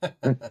 Yeah.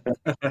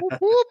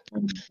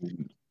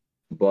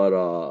 But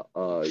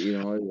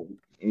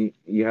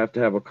you have to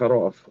have a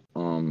cutoff.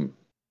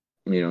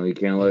 You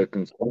can't let it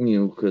consume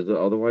you because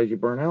otherwise you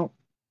burn out.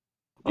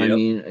 I Yep.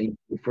 mean,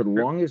 for the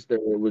longest there,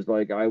 it was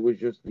like I was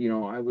just,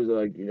 I was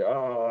like,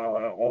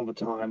 all the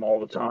time, all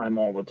the time,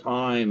 all the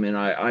time, and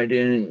I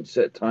didn't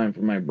set time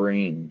for my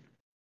brain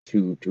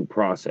to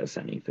process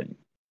anything.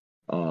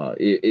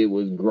 It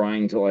was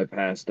grind till I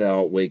passed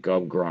out, wake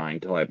up,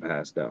 grind till I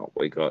passed out,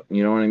 wake up.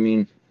 You know what I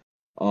mean?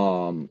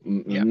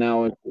 Yeah.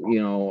 Now it's,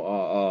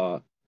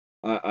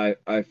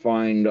 I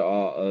find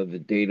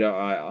the data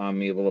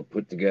I'm able to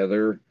put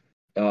together.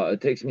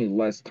 It takes me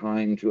less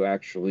time to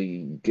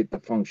actually get the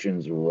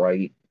functions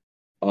right.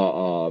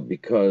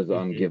 Because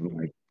I'm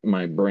giving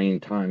my brain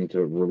time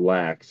to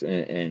relax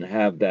and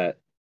have that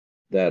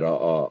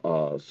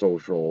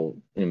social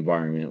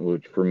environment,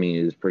 which for me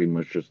is pretty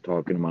much just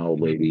talking to my old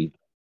lady,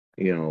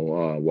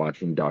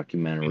 watching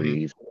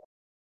documentaries,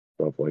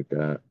 stuff like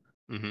that.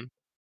 Mm-hmm.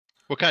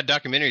 What kind of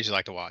documentaries you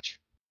like to watch?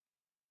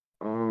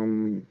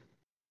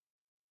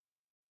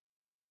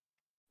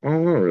 Oh,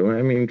 not really.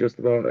 I mean, just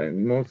about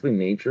mostly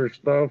nature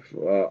stuff.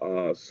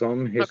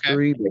 Some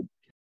history,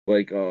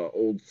 like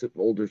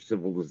older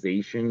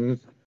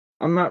civilizations.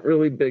 I'm not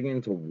really big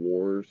into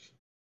wars.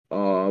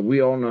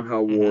 We all know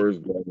how wars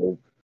go.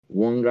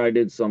 One guy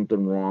did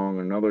something wrong,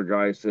 another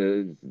guy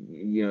says,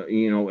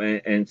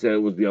 and said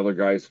it was the other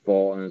guy's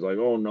fault, and it's like,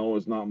 oh no,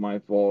 it's not my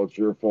fault, it's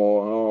your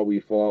fault. Oh, we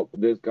fought.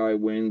 This guy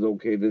wins.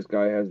 Okay, this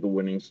guy has the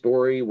winning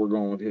story. We're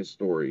going with his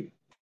story.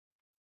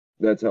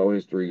 That's how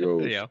history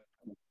goes. Yeah.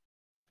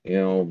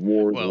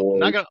 Wars,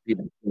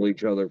 people kill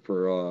each other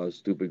for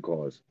stupid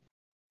cause.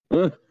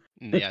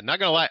 Yeah, not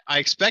gonna lie. I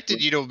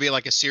expected you to be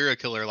like a serial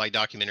killer, like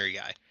documentary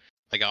guy,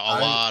 like a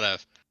lot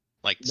of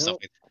stuff.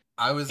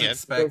 I was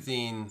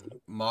expecting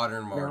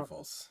modern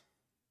marvels,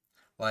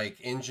 like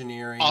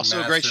engineering.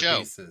 Also, a great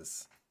show.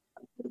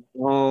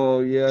 Oh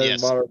yeah,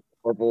 yes. Modern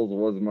Marvels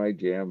was my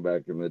jam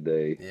back in the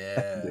day.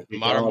 Yeah,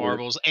 Modern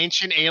Marvels,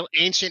 Ancient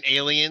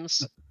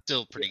Aliens,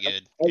 still pretty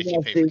good if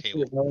you pay for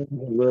cable. A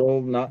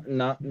little,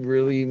 not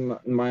really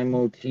my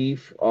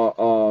motif.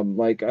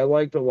 Like I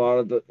liked a lot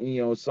of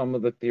the, some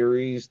of the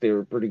theories. They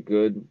were pretty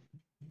good.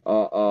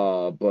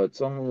 But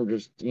some of them were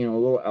just, a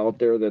little out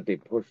there that they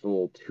pushed a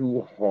little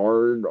too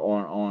hard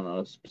on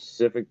a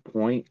specific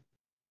point.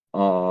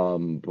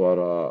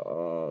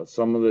 But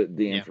some of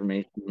the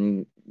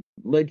information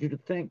led you to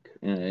think,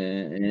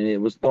 and it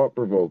was thought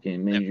provoking.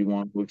 It made you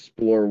want to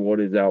explore what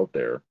is out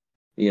there.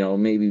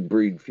 Maybe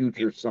breed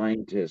future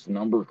scientists,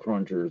 number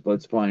crunchers.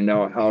 Let's find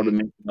out how to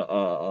make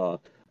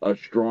a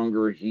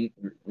stronger heat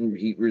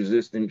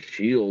resistant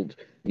shield.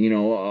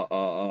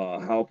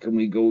 How can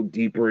we go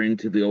deeper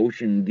into the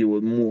ocean and deal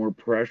with more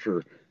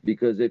pressure?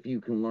 Because if you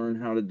can learn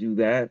how to do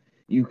that,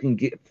 you can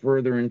get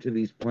further into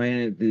these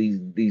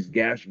these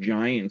gas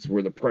giants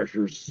where the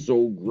pressure is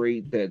so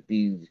great that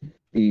these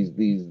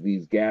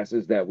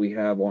gases that we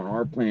have on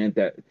our planet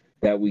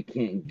that we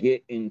can't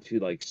get into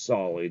like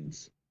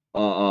solids.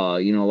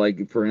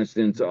 Like for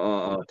instance,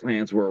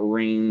 plants where it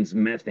rains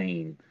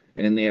methane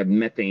and they have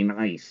methane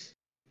ice.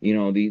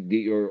 Not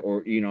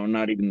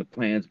even the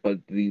plants,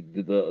 but the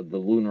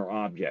lunar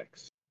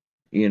objects.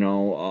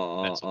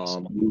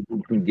 Awesome.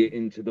 We can get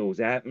into those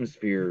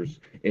atmospheres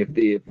if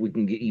we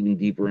can get even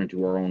deeper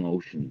into our own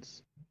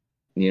oceans.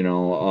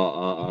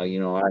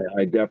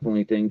 I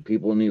definitely think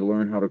people need to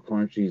learn how to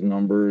crunch these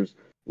numbers,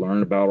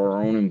 learn about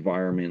our own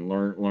environment,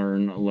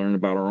 learn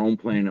about our own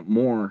planet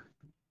more.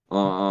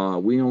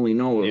 We only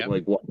know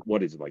like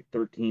what is it, like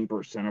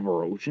 13% of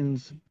our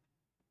oceans.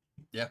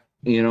 Yeah.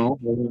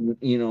 Science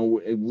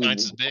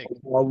is big.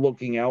 While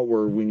looking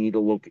outward, we need to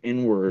look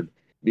inward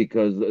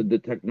because the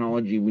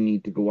technology we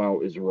need to go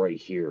out is right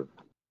here.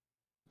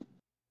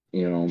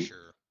 Sure.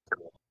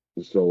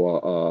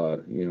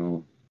 So,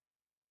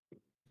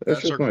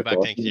 that's circling back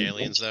to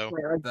aliens, though.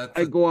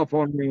 I go off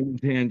on random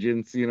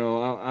tangents. I'm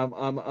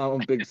a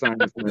big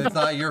scientist. It's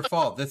not your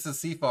fault. This is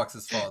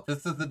Seafox's fault.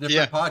 This is a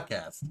different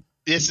podcast.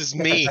 This is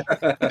me.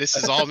 This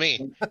is all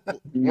me.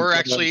 We're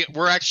actually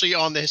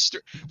on the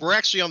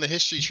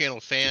History Channel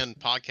fan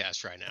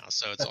podcast right now,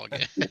 so it's all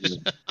good.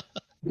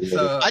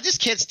 So, I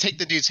just can't take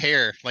the dude's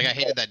hair. Like, I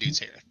hated that dude's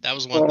hair. That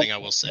was one thing I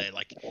will say.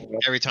 Like,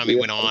 every time he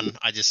went on,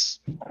 I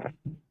just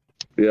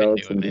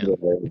couldn't do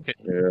it,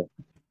 man.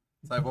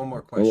 So I have one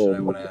more question I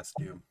want to ask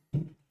you.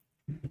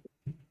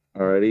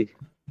 Alrighty.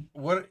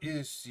 What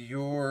is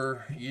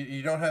your...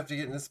 You don't have to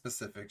get into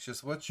specifics.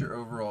 Just what's your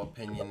overall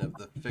opinion of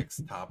the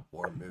fixed top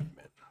war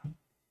movement?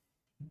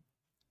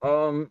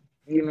 I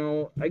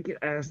get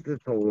asked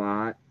this a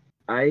lot.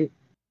 The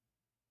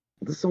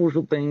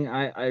social thing,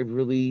 I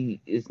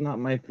really, it's not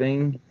my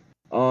thing.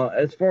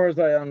 As far as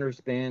I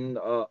understand,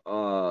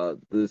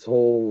 this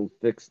whole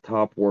fixed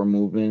top war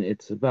movement,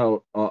 it's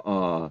about,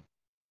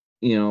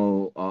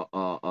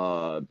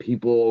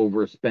 people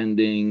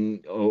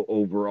overspending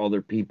over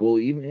other people.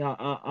 Even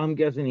I'm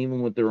guessing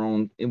even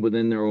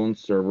within their own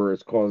server,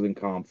 it's causing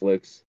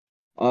conflicts.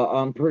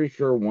 I'm pretty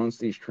sure once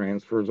these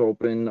transfers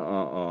open,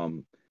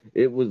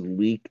 it was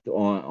leaked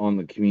on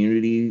the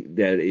community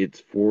that it's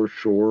for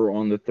sure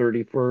on the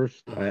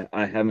 31st.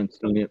 I haven't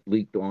seen it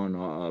leaked on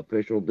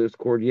official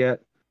Discord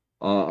yet.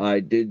 I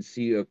did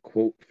see a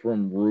quote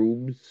from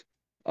Rubes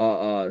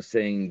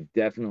saying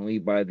definitely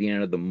by the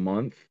end of the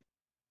month.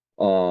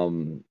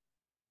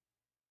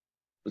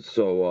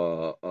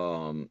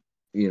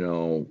 You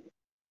know,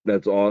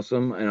 that's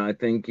awesome. And I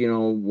think,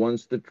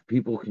 once the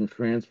people can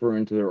transfer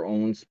into their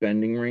own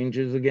spending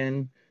ranges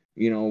again,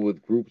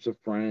 with groups of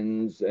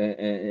friends,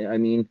 and I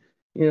mean,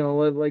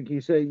 like you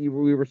said,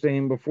 we were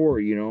saying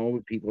before,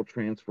 people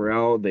transfer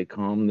out, they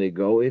come, they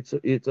go. It's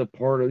a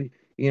part of,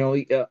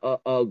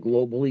 a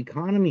global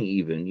economy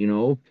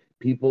even,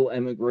 people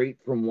emigrate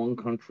from one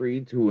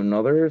country to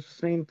another,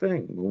 same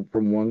thing,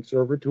 from one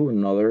server to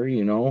another,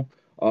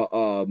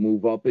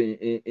 move up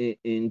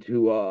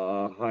into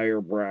a higher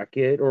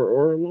bracket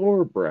or a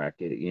lower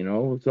bracket,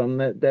 something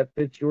that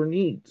fits your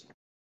needs.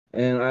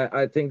 And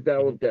I think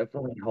that will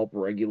definitely help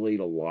regulate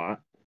a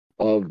lot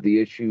of the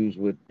issues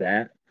with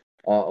that,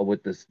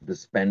 with the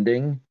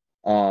spending.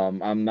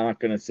 I'm not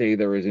going to say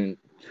there isn't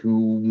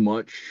too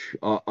much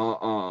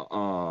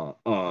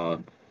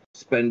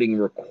spending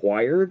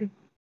required.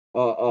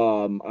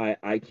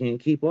 I can't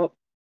keep up.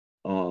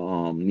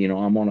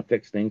 I'm on a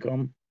fixed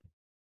income.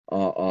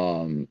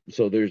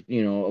 So there's,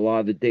 a lot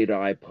of the data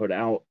I put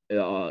out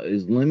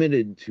is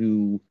limited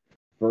to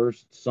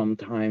first,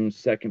 sometimes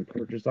second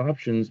purchase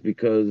options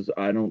because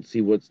I don't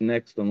see what's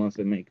next unless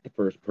I make the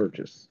first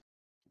purchase.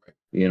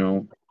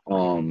 So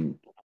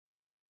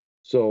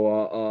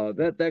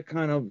that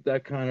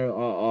kind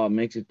of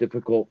makes it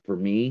difficult for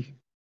me.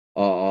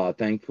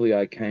 Thankfully,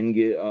 I can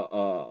get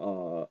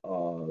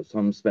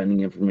some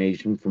spending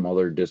information from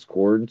other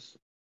Discords.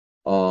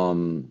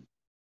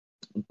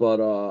 But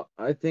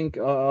I think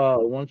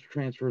once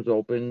transfers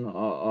open,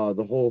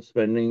 the whole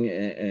spending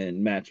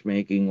and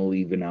matchmaking will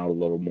even out a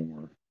little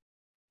more.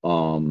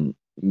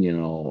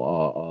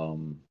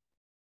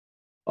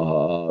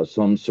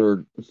 Some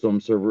servers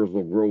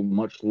will grow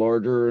much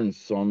larger, and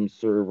some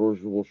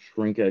servers will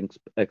shrink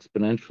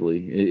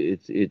exponentially.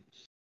 It's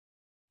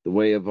the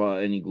way of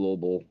any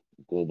global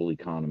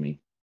economy.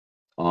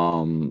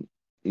 And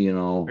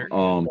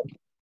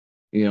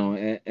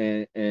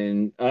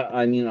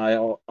I mean,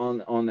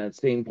 on that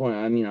same point,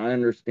 I mean, I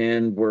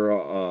understand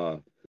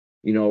where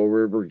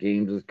River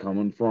Games is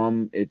coming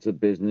from. It's a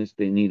business;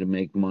 they need to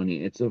make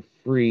money. It's a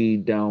free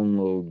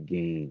download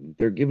game.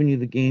 They're giving you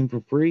the game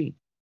for free.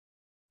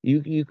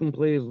 You can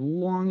play as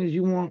long as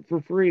you want for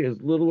free,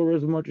 as little or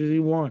as much as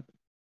you want.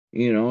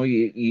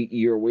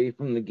 You're away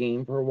from the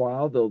game for a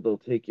while. They'll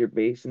take your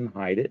base and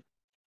hide it.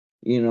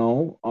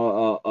 So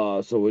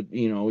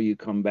you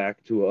come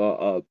back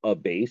to a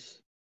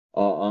base,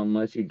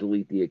 unless you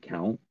delete the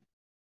account.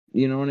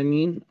 You know what I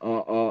mean?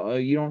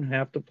 You don't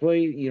have to play.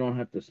 You don't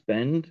have to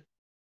spend.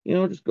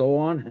 Just go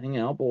on, hang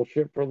out,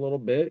 bullshit for a little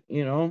bit.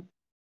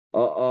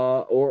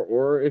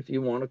 Or if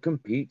you want to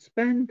compete,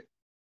 spend.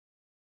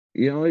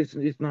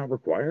 It's not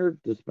required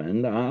to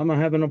spend. I'm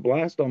having a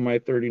blast on my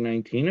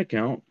 3019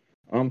 account.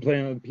 I'm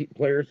playing with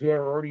players who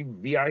are already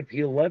VIP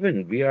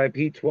 11,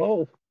 VIP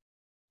 12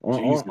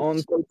 on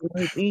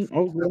 3019.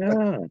 Oh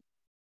yeah.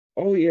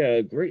 Oh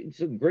yeah,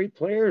 great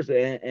players,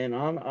 and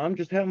I'm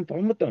just having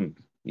fun with them,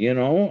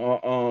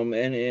 and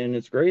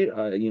it's great,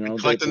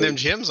 collecting them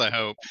gems, I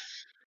hope.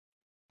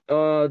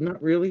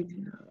 Not really.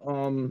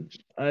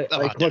 I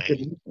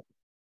collected.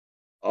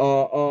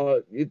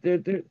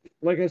 They're,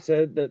 like I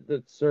said, that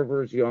the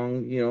server is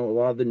young. A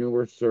lot of the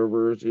newer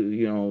servers,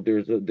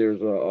 there's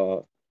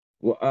a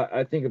well,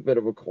 I think a bit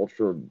of a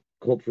cultural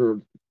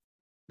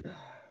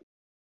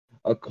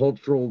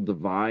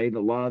divide. A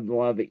lot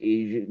of the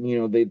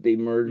Asian, they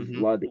merged a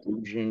lot of the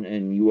Asian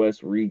and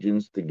U.S.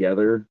 regions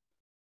together.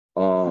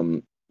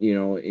 In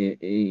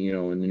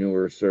the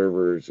newer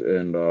servers,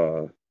 and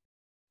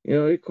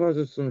it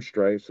causes some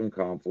strife, some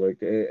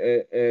conflict,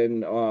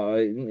 and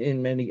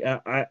in many,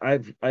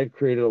 I've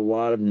created a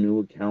lot of new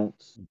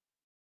accounts.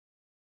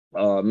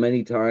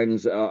 Many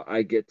times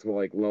I get to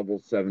like level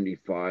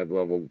 75,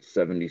 level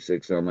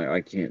 76, and I'm like,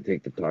 I can't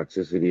take the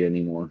toxicity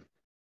anymore.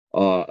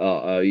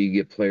 You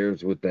get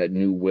players with that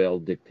new whale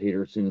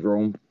dictator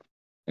syndrome,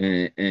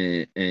 and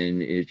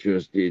they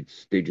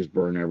just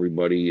burn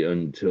everybody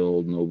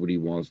until nobody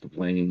wants to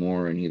play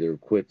anymore and either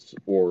quits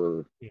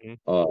or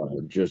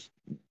just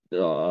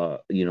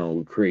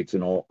creates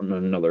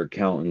another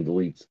account and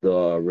deletes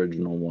the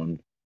original one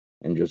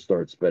and just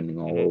starts spending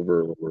all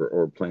over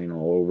or playing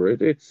all over.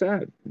 It's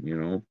sad,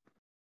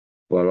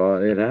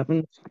 but it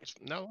happens.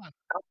 No,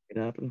 it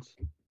happens.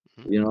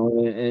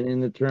 And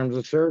in the terms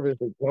of service,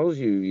 it tells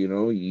you,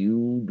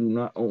 you do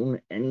not own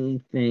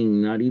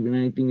anything, not even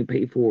anything you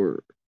pay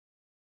for.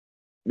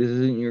 This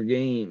isn't your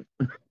game.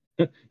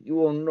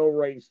 You own no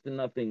rights to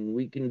nothing.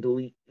 We can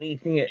delete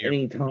anything at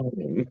any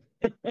time.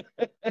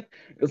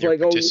 It's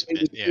like, oh,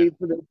 you paid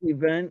for this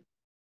event.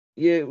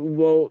 Yeah,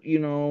 well,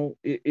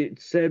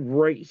 it said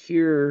right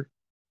here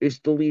it's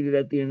deleted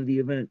at the end of the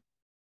event.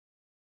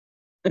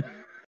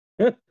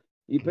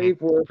 You pay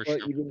for it, but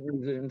you didn't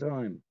use it in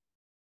time.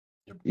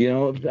 You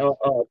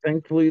know,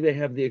 thankfully they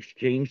have the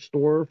exchange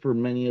store for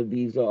many of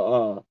these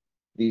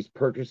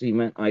purchase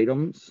event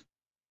items.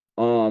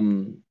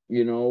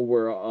 You know,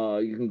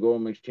 where you can go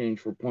and exchange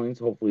for points.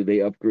 Hopefully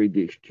they upgrade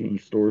the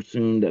exchange store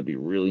soon. That'd be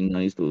really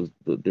nice.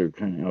 They're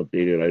kind of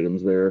outdated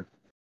items there.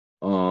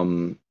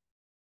 But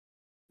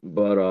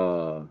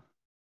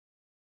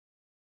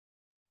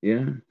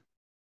yeah.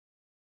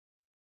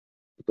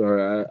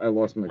 Sorry, I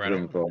lost my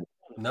train of thought.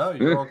 No,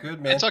 you're all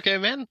good, man. It's okay,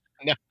 man.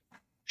 No,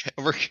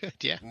 we're good.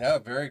 Yeah. No,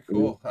 very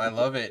cool. I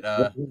love it.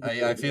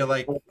 I feel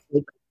like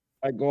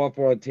I go off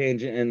on a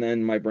tangent and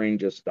then my brain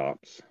just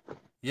stops.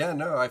 Yeah,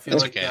 no, I feel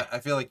like I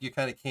feel like you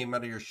kind of came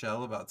out of your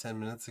shell about 10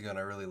 minutes ago, and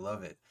I really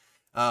love it.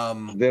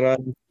 Did I?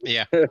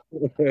 Yeah.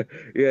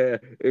 Yeah.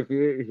 If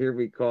you hear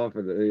me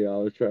coughing, yeah, I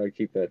was trying to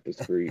keep that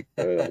discreet.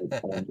 That's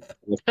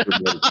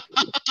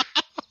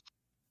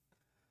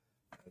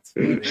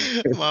funny.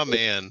 My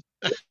man.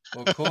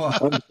 Well, cool.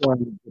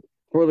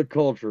 For the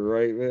culture,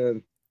 right,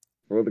 man?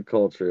 For the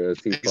culture, as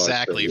he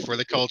exactly for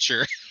the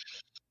culture.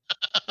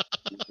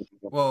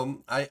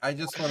 Well, I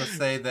just want to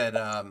say that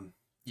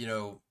you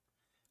know,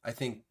 I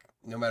think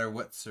no matter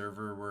what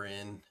server we're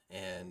in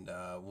and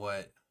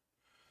what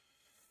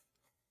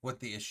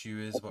the issue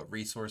is, what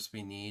resource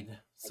we need,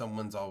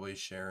 someone's always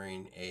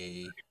sharing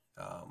a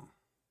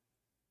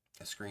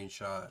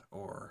screenshot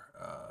or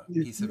a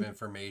piece of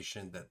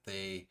information that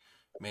they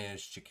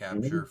managed to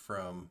capture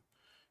from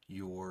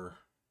your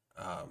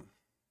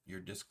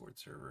Discord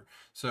server.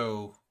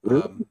 So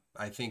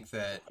I think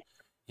that,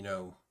 you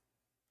know,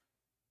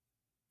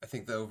 I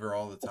think that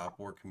overall the Top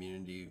War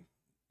community,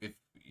 if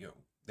you know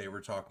they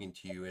were talking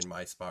to you in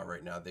my spot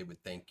right now, they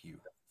would thank you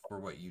for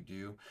what you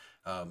do.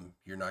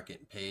 You're not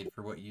getting paid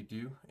for what you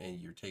do, and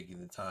you're taking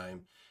the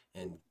time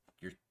and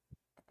you're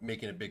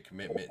making a big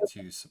commitment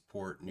to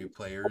support new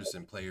players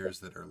and players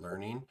that are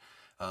learning,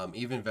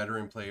 even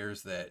veteran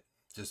players that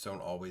just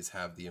don't always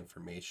have the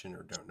information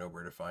or don't know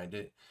where to find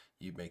it.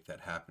 You make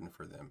that happen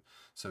for them.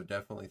 So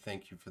definitely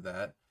thank you for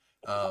that.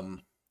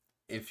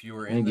 If you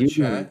were in the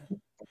chat,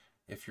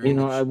 if you're, you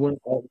know, I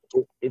wouldn't.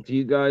 If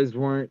you guys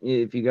weren't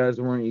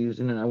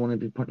using it, I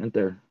wouldn't be putting it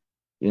there.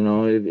 You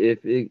know,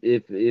 if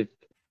you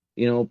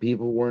know,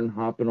 people weren't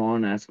hopping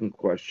on, asking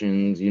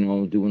questions, you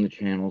know, doing the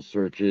channel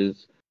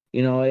searches,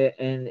 you know,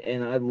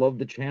 and I love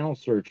the channel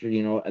search,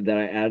 you know, that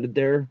I added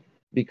there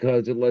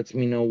because it lets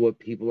me know what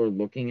people are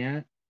looking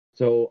at.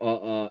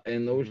 So,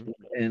 and those,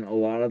 and a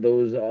lot of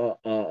those,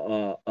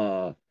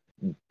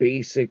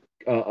 basic,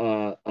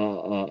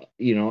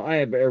 you know, I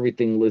have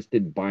everything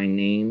listed by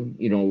name,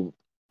 you know,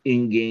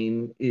 in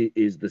game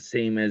is the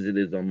same as it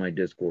is on my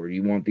Discord.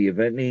 You want the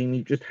event name,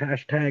 you just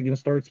hashtag and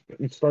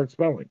start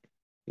spelling,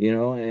 you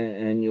know,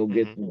 and you'll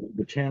get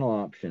the channel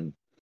option.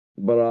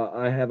 But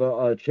I have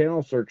a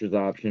channel searches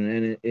option,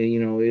 and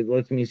you know, it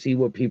lets me see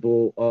what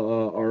people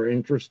are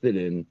interested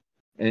in,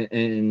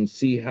 and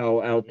see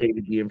how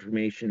outdated the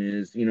information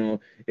is. You know,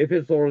 if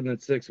it's older than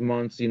 6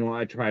 months, you know,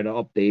 I try to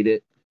update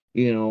it.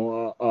 You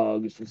know,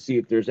 just to see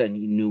if there's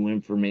any new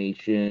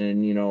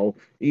information. You know,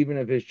 even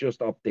if it's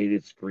just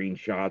updated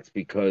screenshots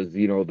because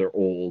you know they're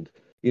old.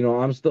 You know,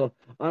 I'm still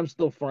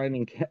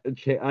finding.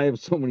 I have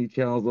so many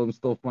channels. I'm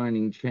still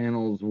finding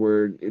channels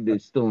where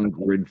it's still in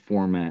grid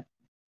format.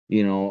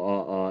 You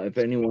know, if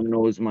anyone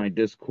knows my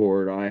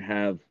Discord, I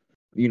have,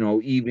 you know,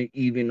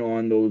 even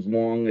on those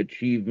long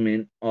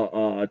achievement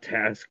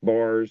task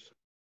bars,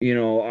 you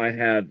know, I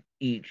have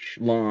each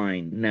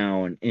line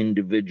now an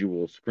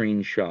individual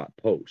screenshot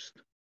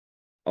post.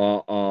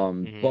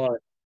 But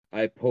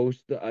I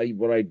post,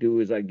 what I do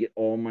is I get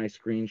all my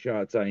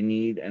screenshots I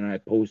need and I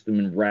post them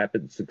in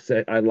rapid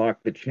success. I lock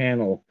the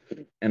channel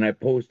and I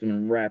post them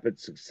in rapid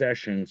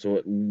succession so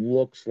it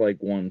looks like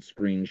one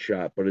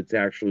screenshot, but it's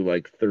actually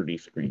like 30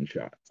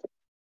 screenshots.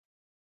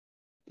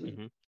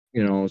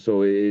 You know,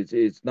 so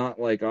it's not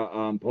like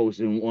I'm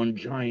posting one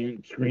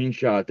giant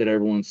screenshot that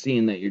everyone's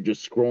seeing that you're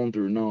just scrolling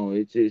through. No,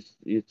 it's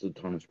a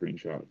ton of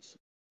screenshots.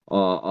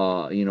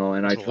 You know,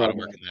 and That's I try a lot of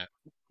work in that.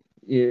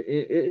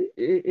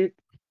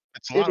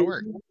 It's a lot of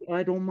work.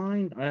 I don't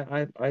mind.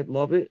 I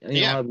love it.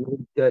 You know, I love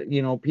that,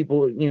 you know,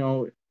 people, you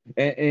know,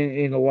 and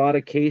in a lot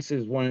of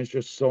cases when it's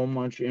just so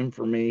much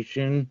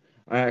information,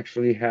 I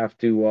actually have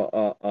to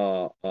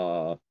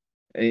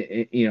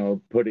you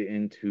know, put it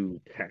into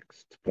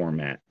text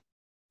format.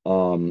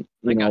 You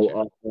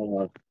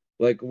know,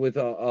 like with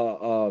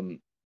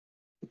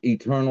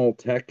Eternal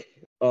Tech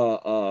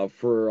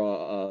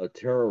for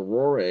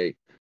Terrorore,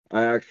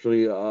 I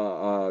actually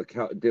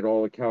did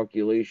all the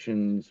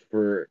calculations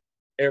for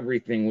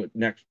everything with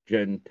next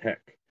gen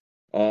tech.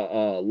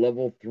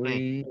 Level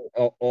 3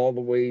 all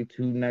the way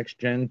to next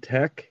gen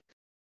tech.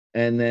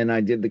 And then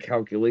I did the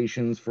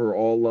calculations for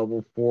all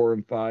level 4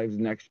 and 5's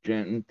next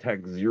gen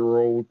tech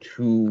 0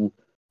 to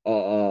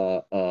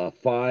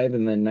 5,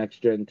 and then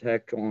next gen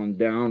tech on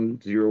down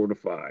 0 to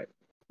 5.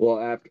 Well,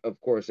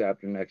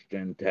 after next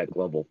gen tech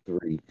level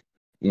 3,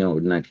 you know,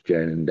 next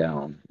gen and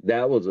down.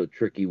 That was a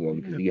tricky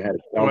one because you had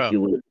to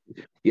calculate.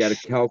 You had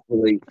to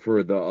calculate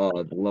for the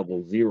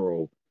level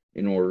 0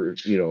 in order,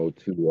 you know,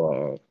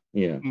 to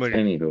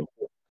anywho.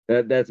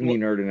 That's me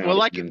nerding out. Well,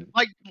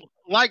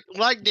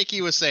 like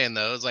Dickie was saying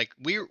though, it's like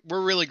we're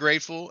really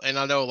grateful, and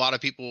I know a lot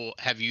of people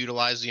have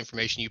utilized the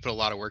information you put a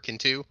lot of work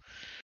into.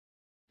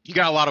 You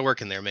got a lot of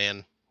work in there,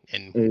 man,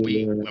 and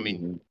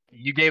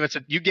you gave us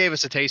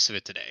a taste of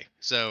it today.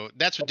 So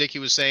that's what Dickie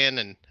was saying,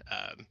 and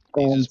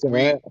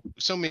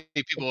so many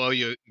people owe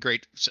you a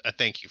great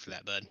thank you for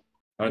that, bud.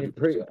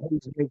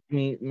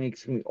 It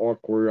makes me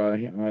awkward.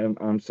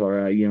 I'm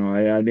sorry.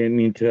 I didn't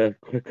mean to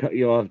cut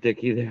you off,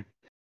 Dickie. There.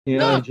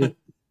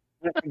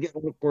 I get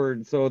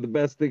awkward. So the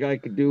best thing I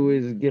could do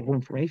is give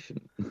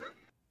information.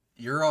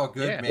 You're all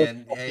good,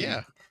 man.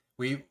 Hey,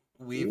 we've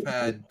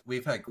had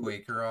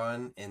Quaker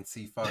on, and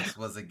C-Fox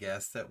was a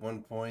guest at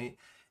one point,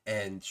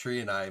 and Tree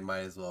and I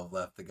might as well have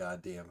left the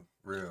goddamn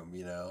room.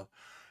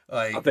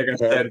 Like, I think I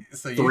said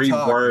 3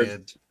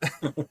 words.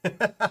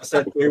 I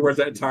said 3 words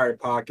that entire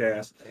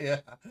podcast.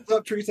 Yeah. What's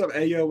up, Tree?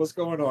 Hey, yo, what's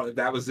going on? And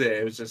that was it.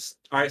 It was just,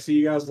 all right, see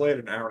you guys later,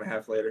 an hour and a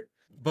half later.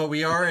 But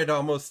we are at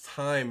almost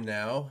time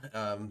now.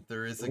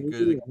 There is a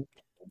good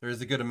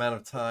amount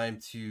of time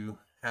to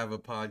have a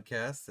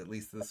podcast, at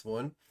least this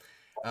one.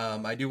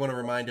 I do want to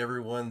remind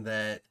everyone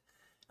that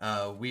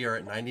we are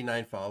at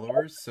 99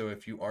 followers. So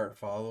if you aren't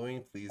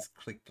following, please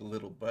click the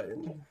little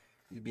button.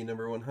 You'd be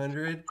number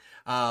 100.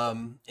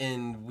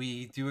 And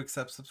we do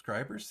accept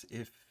subscribers.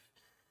 If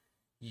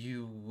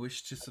you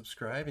wish to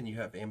subscribe and you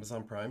have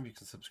Amazon Prime, you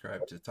can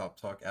subscribe to Top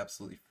Talk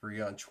absolutely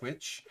free on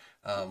Twitch.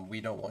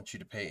 We don't want you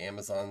to pay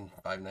Amazon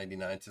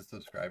 $5.99 to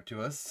subscribe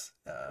to us.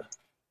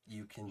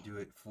 You can do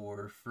it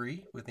for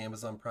free with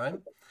Amazon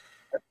Prime.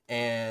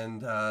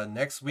 And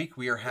next week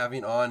we are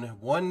having on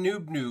One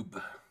Noob.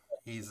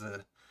 He's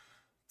a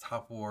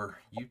Top War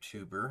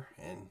YouTuber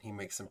and he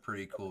makes some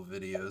pretty cool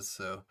videos.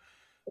 So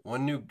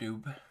One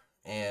Noob.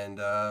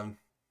 And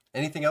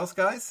anything else,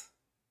 guys?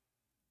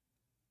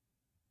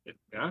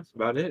 Yeah, that's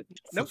about it.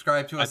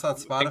 Subscribe to us on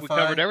Spotify. I think we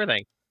covered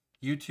everything.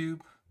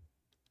 YouTube.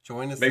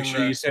 Join us. Make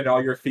sure you send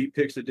all your feet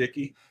pics to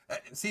Dickie.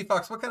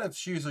 C-Fox, what kind of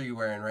shoes are you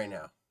wearing right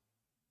now?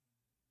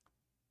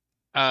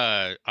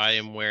 I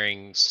am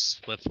wearing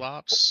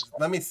flip-flops.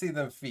 Let me see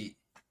them feet.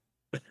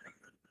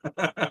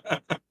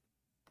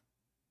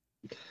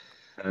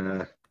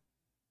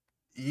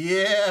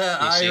 Yeah,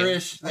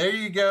 Irish. There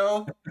you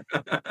go.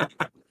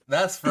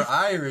 That's for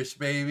Irish,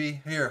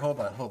 baby. Here, hold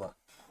on.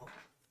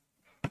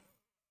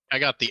 I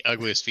got the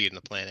ugliest feet on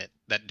the planet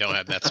that don't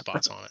have that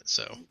spots on it,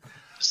 so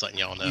just letting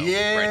y'all know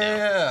right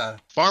now.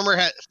 Farmer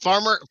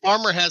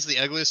has the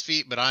ugliest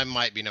feet, but I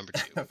might be number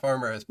 2.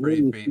 Farmer has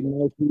pretty feet.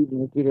 My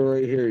feet are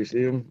right here. You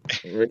see them?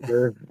 Right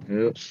there.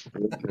 Yep.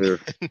 Right there.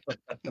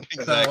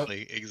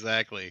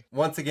 Exactly.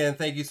 Once again,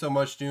 thank you so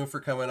much, Doom, for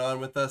coming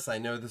on with us. I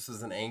know this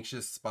is an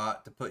anxious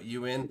spot to put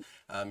you in.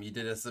 You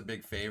did us a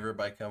big favor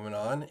by coming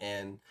on,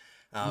 and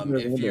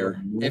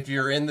if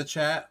you're in the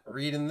chat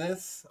reading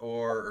this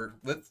or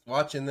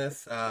watching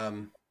this,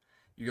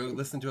 you go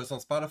listen to us on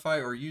Spotify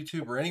or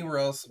YouTube or anywhere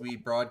else we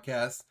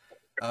broadcast.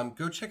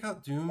 Go check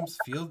out Doom's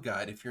Field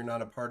Guide if you're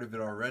not a part of it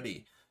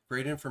already.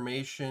 Great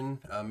information.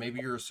 Maybe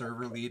you're a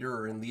server leader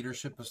or in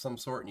leadership of some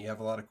sort and you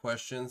have a lot of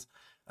questions.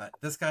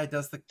 This guy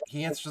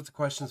he answers the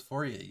questions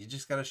for you. You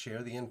just got to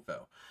share the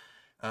info.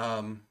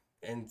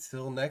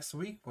 Until next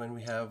week when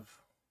we have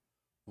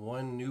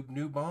One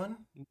Noob on.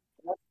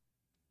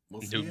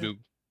 We'll see you.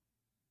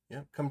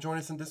 Yeah, come join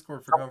us in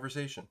Discord for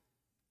conversation.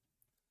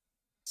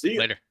 See you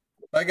later.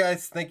 Bye,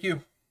 guys. Thank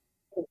you.